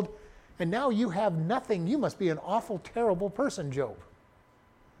world, and now you have nothing. You must be an awful, terrible person, Job.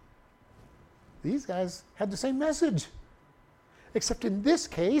 These guys had the same message. Except in this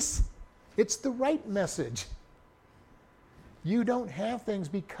case, it's the right message. You don't have things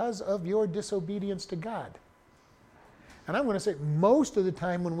because of your disobedience to God. And I'm going to say most of the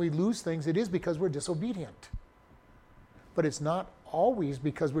time when we lose things, it is because we're disobedient. But it's not always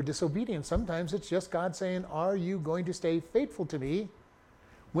because we're disobedient. Sometimes it's just God saying, are you going to stay faithful to me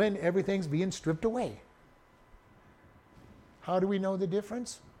when everything's being stripped away? How do we know the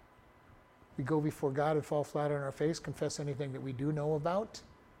difference? We go before God and fall flat on our face, confess anything that we do know about,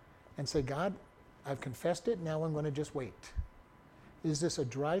 and say, God, I've confessed it, now I'm going to just wait. Is this a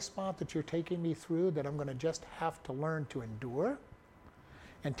dry spot that you're taking me through that I'm going to just have to learn to endure?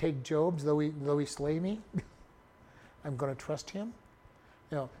 And take Job's, though he slay me, I'm going to trust him.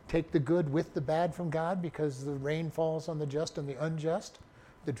 Take the good with the bad from God, because the rain falls on the just and the unjust.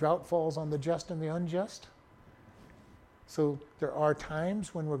 The drought falls on the just and the unjust. So there are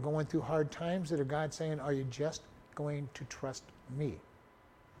times when we're going through hard times that are God saying, are you just going to trust me?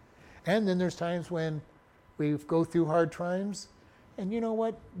 And then there's times when we go through hard times, and you know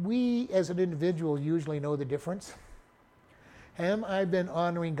what? We as an individual usually know the difference. Have I been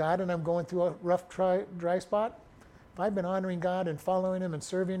honoring God and I'm going through a rough dry spot? If I've been honoring God and following Him and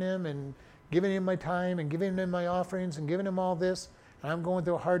serving Him and giving Him my time and giving Him my offerings and giving Him all this, and I'm going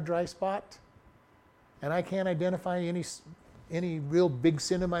through a hard dry spot, and I can't identify any real big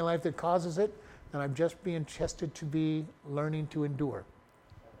sin in my life that causes it, then I'm just being tested to be learning to endure.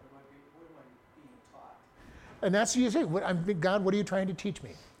 What am I being taught? And that's what you say, God, what are you trying to teach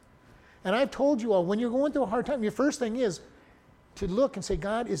me? And I've told you all, when you're going through a hard time, your first thing is to look and say,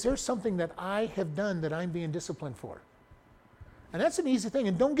 God, is there something that I have done that I'm being disciplined for? And that's an easy thing.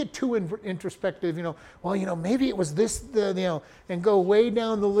 And don't get too introspective, maybe it was this, and go way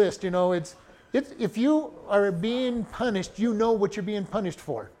down the list. If you are being punished, you know what you're being punished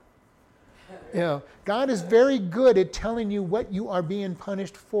for. God is very good at telling you what you are being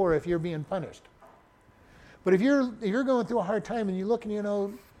punished for if you're being punished. But if you're going through a hard time and you look and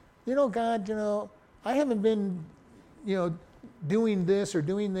God, I haven't been, doing this or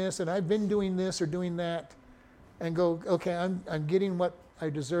doing this, and I've been doing this or doing that, and go, okay, I'm getting what I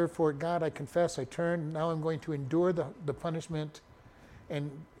deserve for it. God, I confess, I turn. Now I'm going to endure the punishment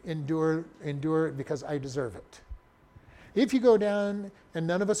and endure it because I deserve it. If you go down, and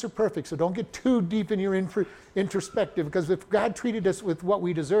none of us are perfect, so don't get too deep in your introspective, because if God treated us with what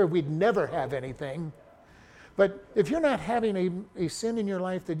we deserve, we'd never have anything. But if you're not having a sin in your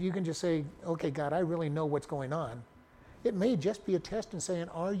life that you can just say, okay, God, I really know what's going on, it may just be a test in saying,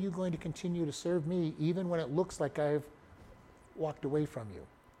 are you going to continue to serve me even when it looks like I've walked away from you?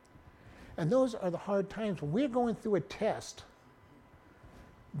 And those are the hard times. When we're going through a test,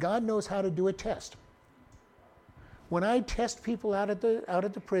 God knows how to do a test. When I test people out at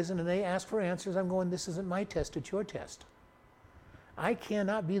the prison and they ask for answers, I'm going, this isn't my test, it's your test. I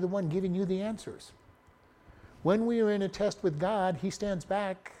cannot be the one giving you the answers. When we are in a test with God, He stands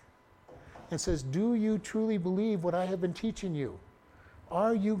back and says, do you truly believe what I have been teaching you?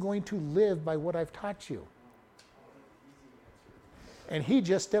 Are you going to live by what I've taught you? And He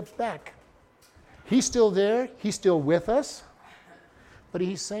just steps back. He's still there. He's still with us. But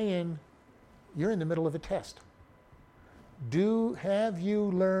He's saying, you're in the middle of a test. Have you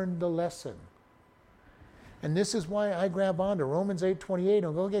learned the lesson? And this is why I grab onto Romans 8:28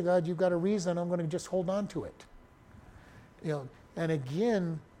 and go, okay, God, you've got a reason. I'm going to just hold on to it. And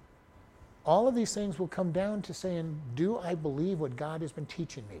again, all of these things will come down to saying, do I believe what God has been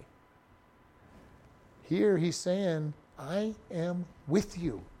teaching me? Here He's saying, I am with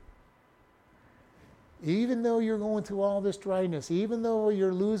you. Even though you're going through all this dryness, even though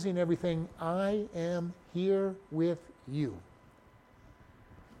you're losing everything, I am here with you.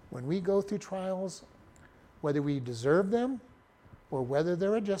 When we go through trials, whether we deserve them or whether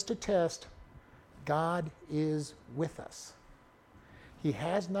they're just a test, God is with us. He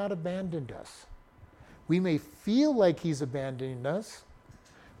has not abandoned us. We may feel like He's abandoning us.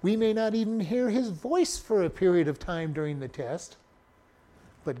 We may not even hear His voice for a period of time during the test,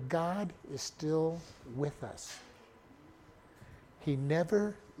 but God is still with us. He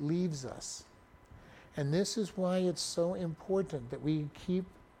never leaves us. And this is why it's so important that we keep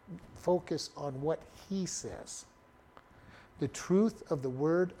focus on what He says. The truth of the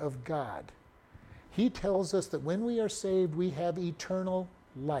Word of God. He tells us that when we are saved, we have eternal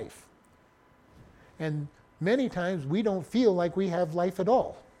life. And many times we don't feel like we have life at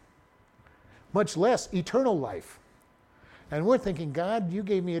all, much less eternal life. And we're thinking, God, you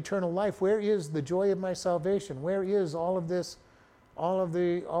gave me eternal life. Where is the joy of my salvation? Where is all of this,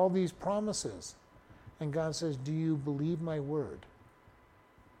 all these promises? And God says, do you believe my word?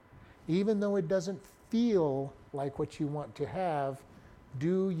 even though it doesn't feel like what you want to have,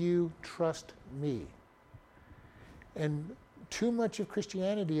 do you trust me? And too much of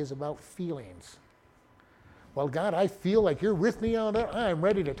Christianity is about feelings. Well, God, I feel like you're with me on that. I'm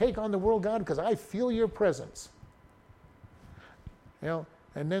ready to take on the world, God, because I feel your presence. You know,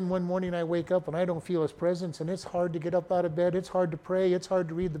 and then one morning I wake up and I don't feel his presence, and it's hard to get up out of bed. It's hard to pray. It's hard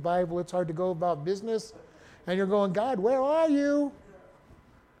to read the Bible. It's hard to go about business. And you're going, God, where are you?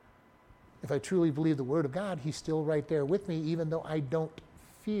 If I truly believe the Word of God, he's still right there with me, even though I don't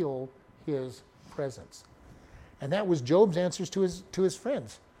feel his presence. And that was Job's answers to his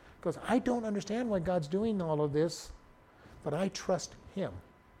friends. He goes, I don't understand why God's doing all of this, but I trust him.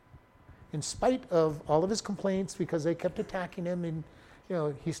 In spite of all of his complaints, because they kept attacking him, and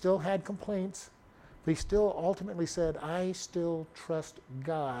he still had complaints, but he still ultimately said, I still trust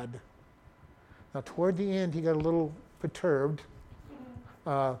God. Now, toward the end, he got a little perturbed.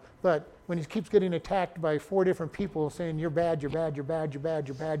 But when he keeps getting attacked by 4 different people saying, you're bad, you're bad, you're bad, you're bad,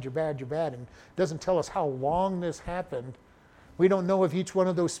 you're bad, you're bad, you're bad, and doesn't tell us how long this happened. We don't know if each one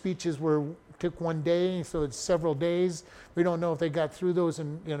of those speeches took one day, so it's several days. We don't know if they got through those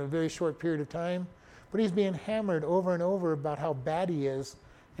in a very short period of time. But he's being hammered over and over about how bad he is.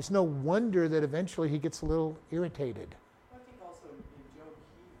 It's no wonder that eventually he gets a little irritated. I think also in Job,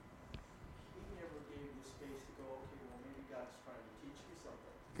 he never gave the space to go, okay, well, maybe God's trying to teach me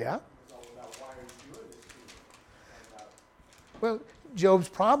something. Yeah? It's all about why are you doing this to me? And, Well, Job's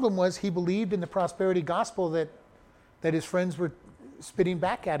problem was he believed in the prosperity gospel that his friends were spitting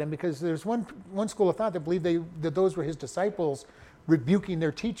back at him, because there's one school of thought that believed that those were his disciples rebuking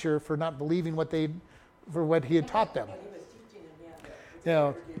their teacher for not believing what he had taught them. He was teaching him, yeah. You know,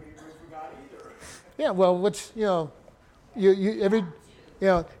 never gave me room for God either. yeah,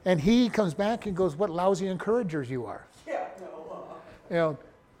 well, and he comes back and goes, what lousy encouragers you are. Yeah, no.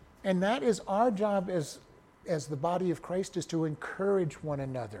 And that is our job as the body of Christ, is to encourage one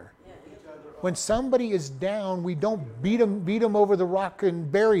another. When somebody is down, we don't beat them over the rock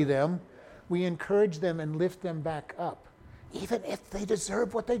and bury them. We encourage them and lift them back up. Even if they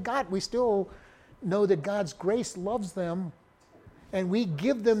deserve what they got, we still know that God's grace loves them, and we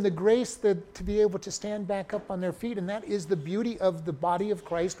give them the grace to be able to stand back up on their feet, and that is the beauty of the body of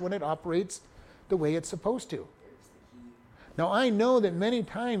Christ when it operates the way it's supposed to. Now, I know that many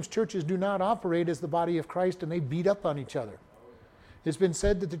times churches do not operate as the body of Christ, and they beat up on each other. It's been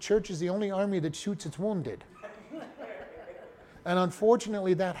said that the church is the only army that shoots its wounded. And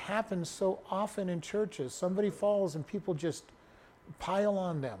unfortunately, that happens so often in churches. Somebody falls and people just pile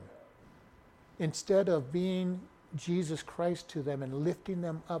on them, instead of being Jesus Christ to them and lifting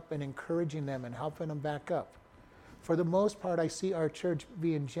them up and encouraging them and helping them back up. For the most part, I see our church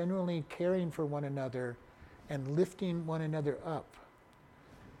being genuinely caring for one another and lifting one another up.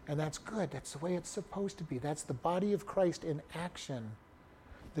 And that's good. That's the way it's supposed to be. That's the body of Christ in action.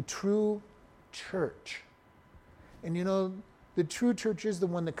 The true church. And the true church is the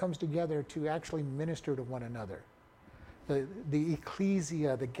one that comes together to actually minister to one another. The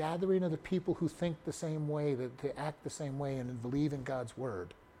ecclesia, the gathering of the people who think the same way, that act the same way and believe in God's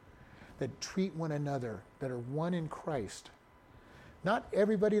word. That treat one another, that are one in Christ. Not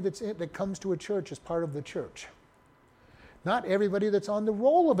everybody that comes to a church is part of the church. Not everybody that's on the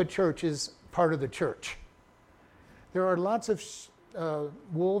roll of a church is part of the church. There are lots of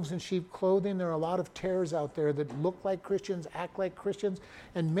wolves in sheep clothing. There are a lot of tares out there that look like Christians, act like Christians,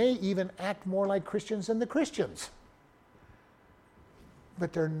 and may even act more like Christians than the Christians.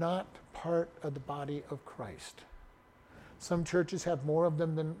 But they're not part of the body of Christ. Some churches have more of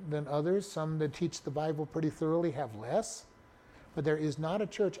them than others. Some that teach the Bible pretty thoroughly have less. But there is not a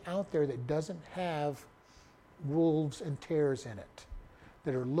church out there that doesn't have wolves and tares in it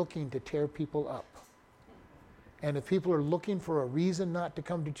that are looking to tear people up. And if people are looking for a reason not to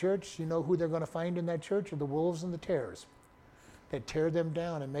come to church, you know who they're going to find in that church are the wolves and the tares that tear them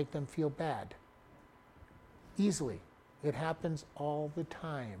down and make them feel bad. Easily. It happens all the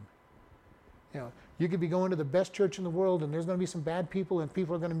time. You could be going to the best church in the world, and there's going to be some bad people, and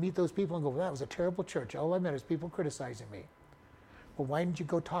people are going to meet those people and go, well, that was a terrible church. All I met is people criticizing me. Well, why didn't you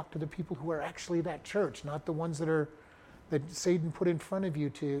go talk to the people who are actually that church, not the ones that Satan put in front of you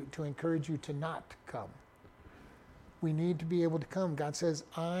to encourage you to not come? We need to be able to come. God says,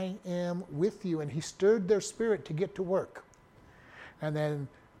 I am with you. And he stirred their spirit to get to work. And then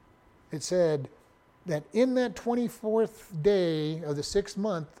it said that in that 24th day of the 6th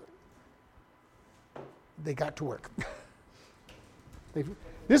month, they got to work.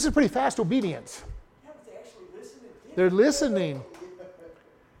 This is pretty fast obedience. Yeah, but they actually listen and They're listening.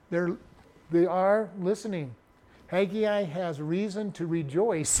 They are listening. Haggai has reason to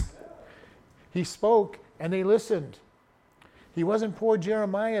rejoice He spoke and they listened. He wasn't poor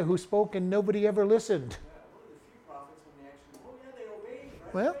Jeremiah who spoke and nobody ever listened. One of the few prophets when they actually, oh yeah, they obeyed,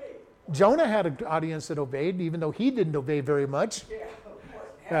 right? Well, Obeyed. Jonah had an audience that obeyed, even though he didn't obey very much. Yeah,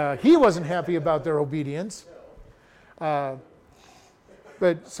 of course. He wasn't happy about their obedience. But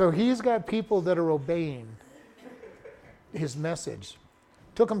so he's got people that are obeying his message.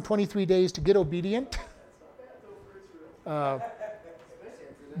 Took them 23 days to get obedient. Especially after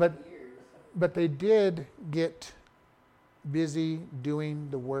But- 11 years. But they did get busy doing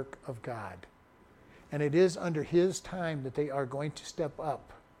the work of God. And it is under his time that they are going to step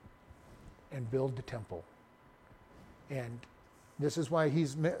up and build the temple. And this is why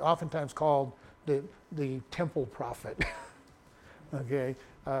he's oftentimes called the temple prophet. Okay,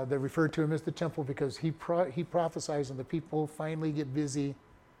 they refer to him as the temple because he prophesies and the people finally get busy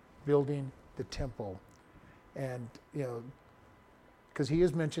building the temple. And, because he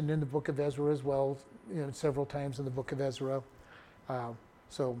is mentioned in the book of Ezra as well, several times in the book of Ezra.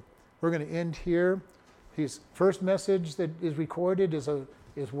 So we're going to end here. His first message that is recorded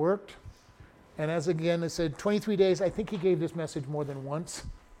is worked. And as again, I said, 23 days, I think he gave this message more than once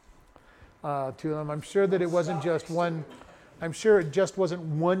to them. I'm sure that it wasn't just one. I'm sure it just wasn't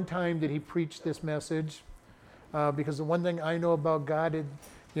one time that he preached this message, because the one thing I know about God,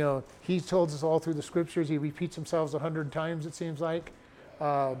 he told us all through the scriptures. He repeats himself 100 times, it seems like.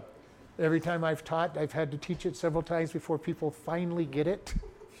 Every time I've taught, I've had to teach it several times before people finally get it.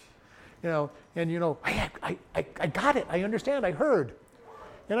 I got it. I understand. I heard.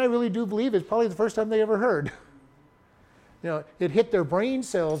 And I really do believe it's probably the first time they ever heard. It hit their brain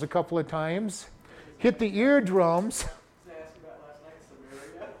cells a couple of times, hit the eardrums. I was asking about last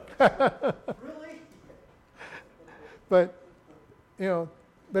night in Samaria. Really?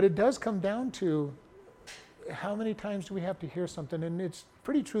 But it does come down to how many times do we have to hear something? And it's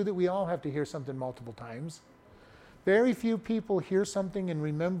pretty true that we all have to hear something multiple times. Very few people hear something and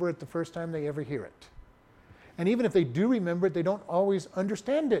remember it the first time they ever hear it. And even if they do remember it, they don't always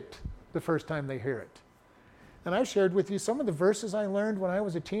understand it the first time they hear it. And I've shared with you some of the verses I learned when I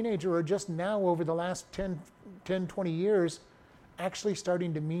was a teenager or just now over the last 10, 20 years actually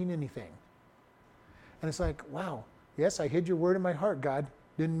starting to mean anything. And it's like, wow, yes, I hid your word in my heart, God.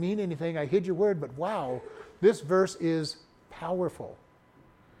 Didn't mean anything. I hid your word, but wow, this verse is powerful.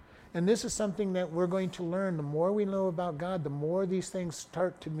 And this is something that we're going to learn. The more we know about God, the more these things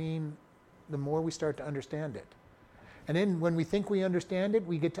start to mean, the more we start to understand it. And then when we think we understand it,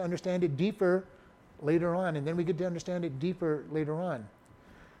 we get to understand it deeper later on. And then we get to understand it deeper later on.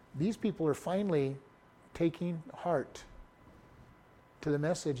 These people are finally taking heart to the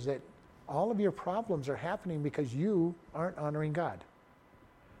message that all of your problems are happening because you aren't honoring God.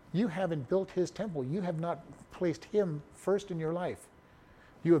 You haven't built his temple. You have not placed him first in your life.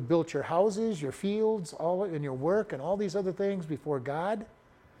 You have built your houses, your fields, all in your work, and all these other things before God.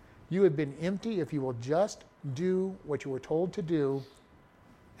 You have been empty. If you will just do what you were told to do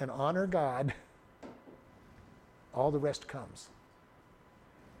and honor God, all the rest comes.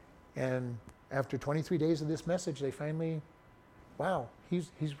 And after 23 days of this message, they finally, wow,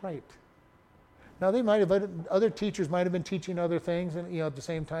 he's right. Now they might have, other teachers might have been teaching other things, and at the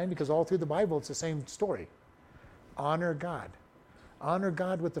same time, because all through the Bible it's the same story. Honor God. Honor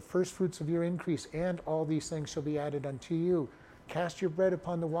God with the first fruits of your increase, and all these things shall be added unto you. Cast your bread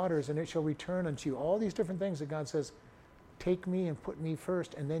upon the waters, and it shall return unto you. All these different things that God says, take me and put me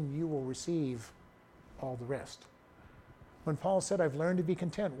first, and then you will receive all the rest. When Paul said, I've learned to be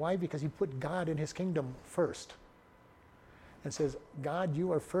content. Why? Because he put God and his kingdom first. And says, God,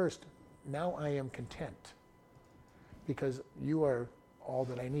 you are first. Now I am content. Because you are all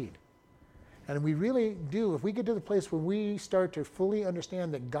that I need. And we really do, if we get to the place where we start to fully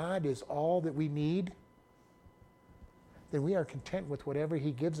understand that God is all that we need, then we are content with whatever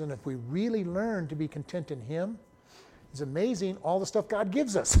he gives. And if we really learn to be content in him, it's amazing all the stuff God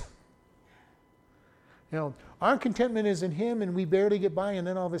gives us. Our contentment is in him and we barely get by, and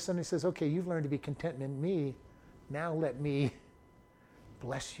then all of a sudden he says, okay, you've learned to be content in me. Now let me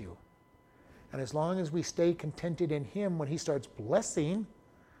bless you. And as long as we stay contented in him, when he starts blessing,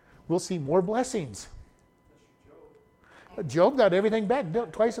 we'll see more blessings. Job got everything back,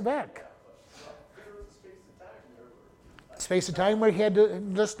 twice back. Space of time where he had to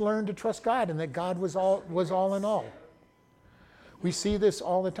just learn to trust God, and that God was all in all. We see this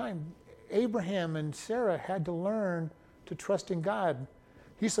all the time. Abraham and Sarah had to learn to trust in God.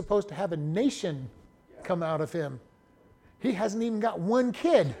 He's supposed to have a nation come out of him. He hasn't even got one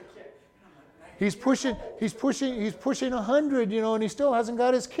kid. He's pushing 100, and he still hasn't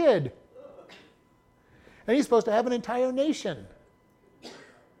got his kid. And he's supposed to have an entire nation.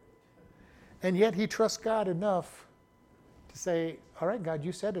 And yet he trusts God enough to say, all right, God,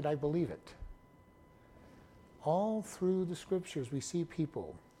 you said it, I believe it. All through the scriptures, we see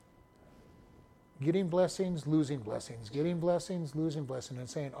people getting blessings, losing blessings, getting blessings, losing blessings, and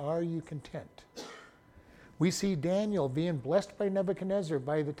saying, are you content? We see Daniel being blessed by Nebuchadnezzar.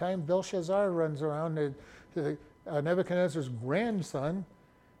 By the time Belshazzar runs around, Nebuchadnezzar's grandson,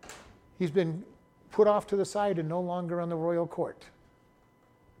 he's been put off to the side and no longer on the royal court.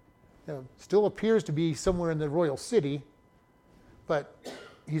 Still appears to be somewhere in the royal city, but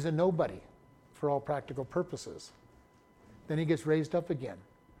he's a nobody for all practical purposes. Then he gets raised up again.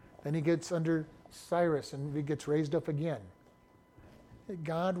 Then he gets under Cyrus and he gets raised up again.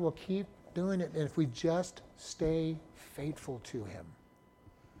 God will keep doing it if we just stay faithful to him.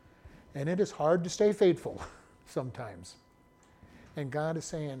 And it is hard to stay faithful sometimes. And God is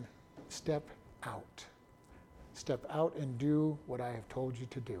saying, step out. Step out and do what I have told you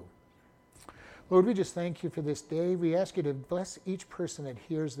to do. Lord, we just thank you for this day. We ask you to bless each person that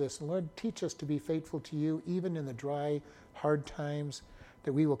hears this. And Lord, teach us to be faithful to you, even in the dry, hard times,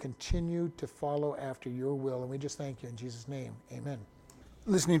 that we will continue to follow after your will. And we just thank you in Jesus' name. Amen.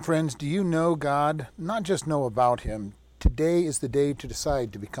 Listening friends, do you know God? Not just know about him. Today is the day to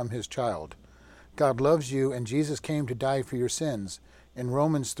decide to become his child. God loves you, and Jesus came to die for your sins. In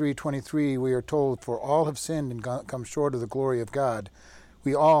Romans 3:23, we are told, for all have sinned and come short of the glory of God.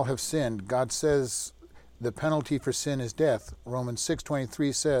 We all have sinned. God says the penalty for sin is death. Romans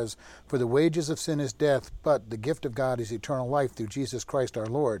 6:23 says, for the wages of sin is death, but the gift of God is eternal life through Jesus Christ our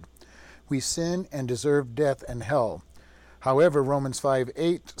Lord. We sin and deserve death and hell. However, Romans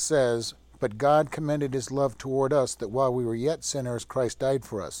 5:8 says, but God commended his love toward us, that while we were yet sinners, Christ died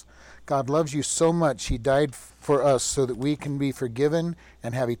for us. God loves you so much, he died for us so that we can be forgiven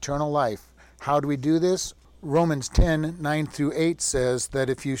and have eternal life. How do we do this? Romans 10:9-8 says that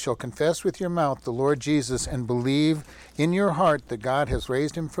if you shall confess with your mouth the Lord Jesus and believe in your heart that God has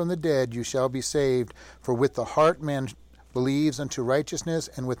raised him from the dead, you shall be saved. For with the heart man believes unto righteousness,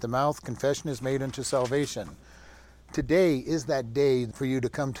 and with the mouth confession is made unto salvation. Today is that day for you to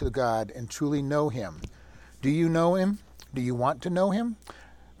come to God and truly know him. Do you know him? Do you want to know him?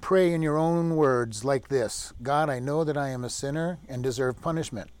 Pray in your own words like this. God, I know that I am a sinner and deserve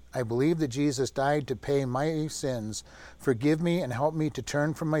punishment. I believe that Jesus died to pay my sins. Forgive me and help me to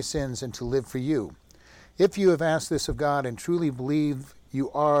turn from my sins and to live for you. If you have asked this of God and truly believe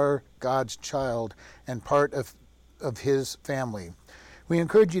you are God's child and part of his family, we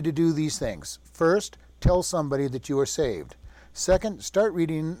encourage you to do these things. First, tell somebody that you are saved. Second, start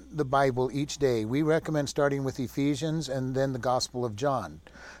reading the Bible each day. We recommend starting with Ephesians and then the Gospel of John.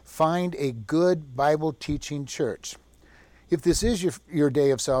 Find a good Bible teaching church. If this is your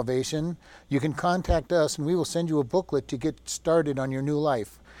day of salvation, you can contact us and we will send you a booklet to get started on your new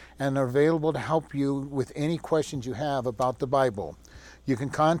life and are available to help you with any questions you have about the Bible. You can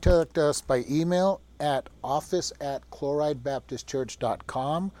contact us by email at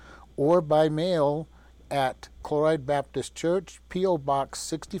office@chloridebaptistchurch.com or by mail at Chloride Baptist Church, P.O. Box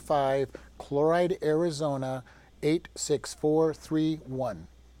 65, Chloride, Arizona 86431.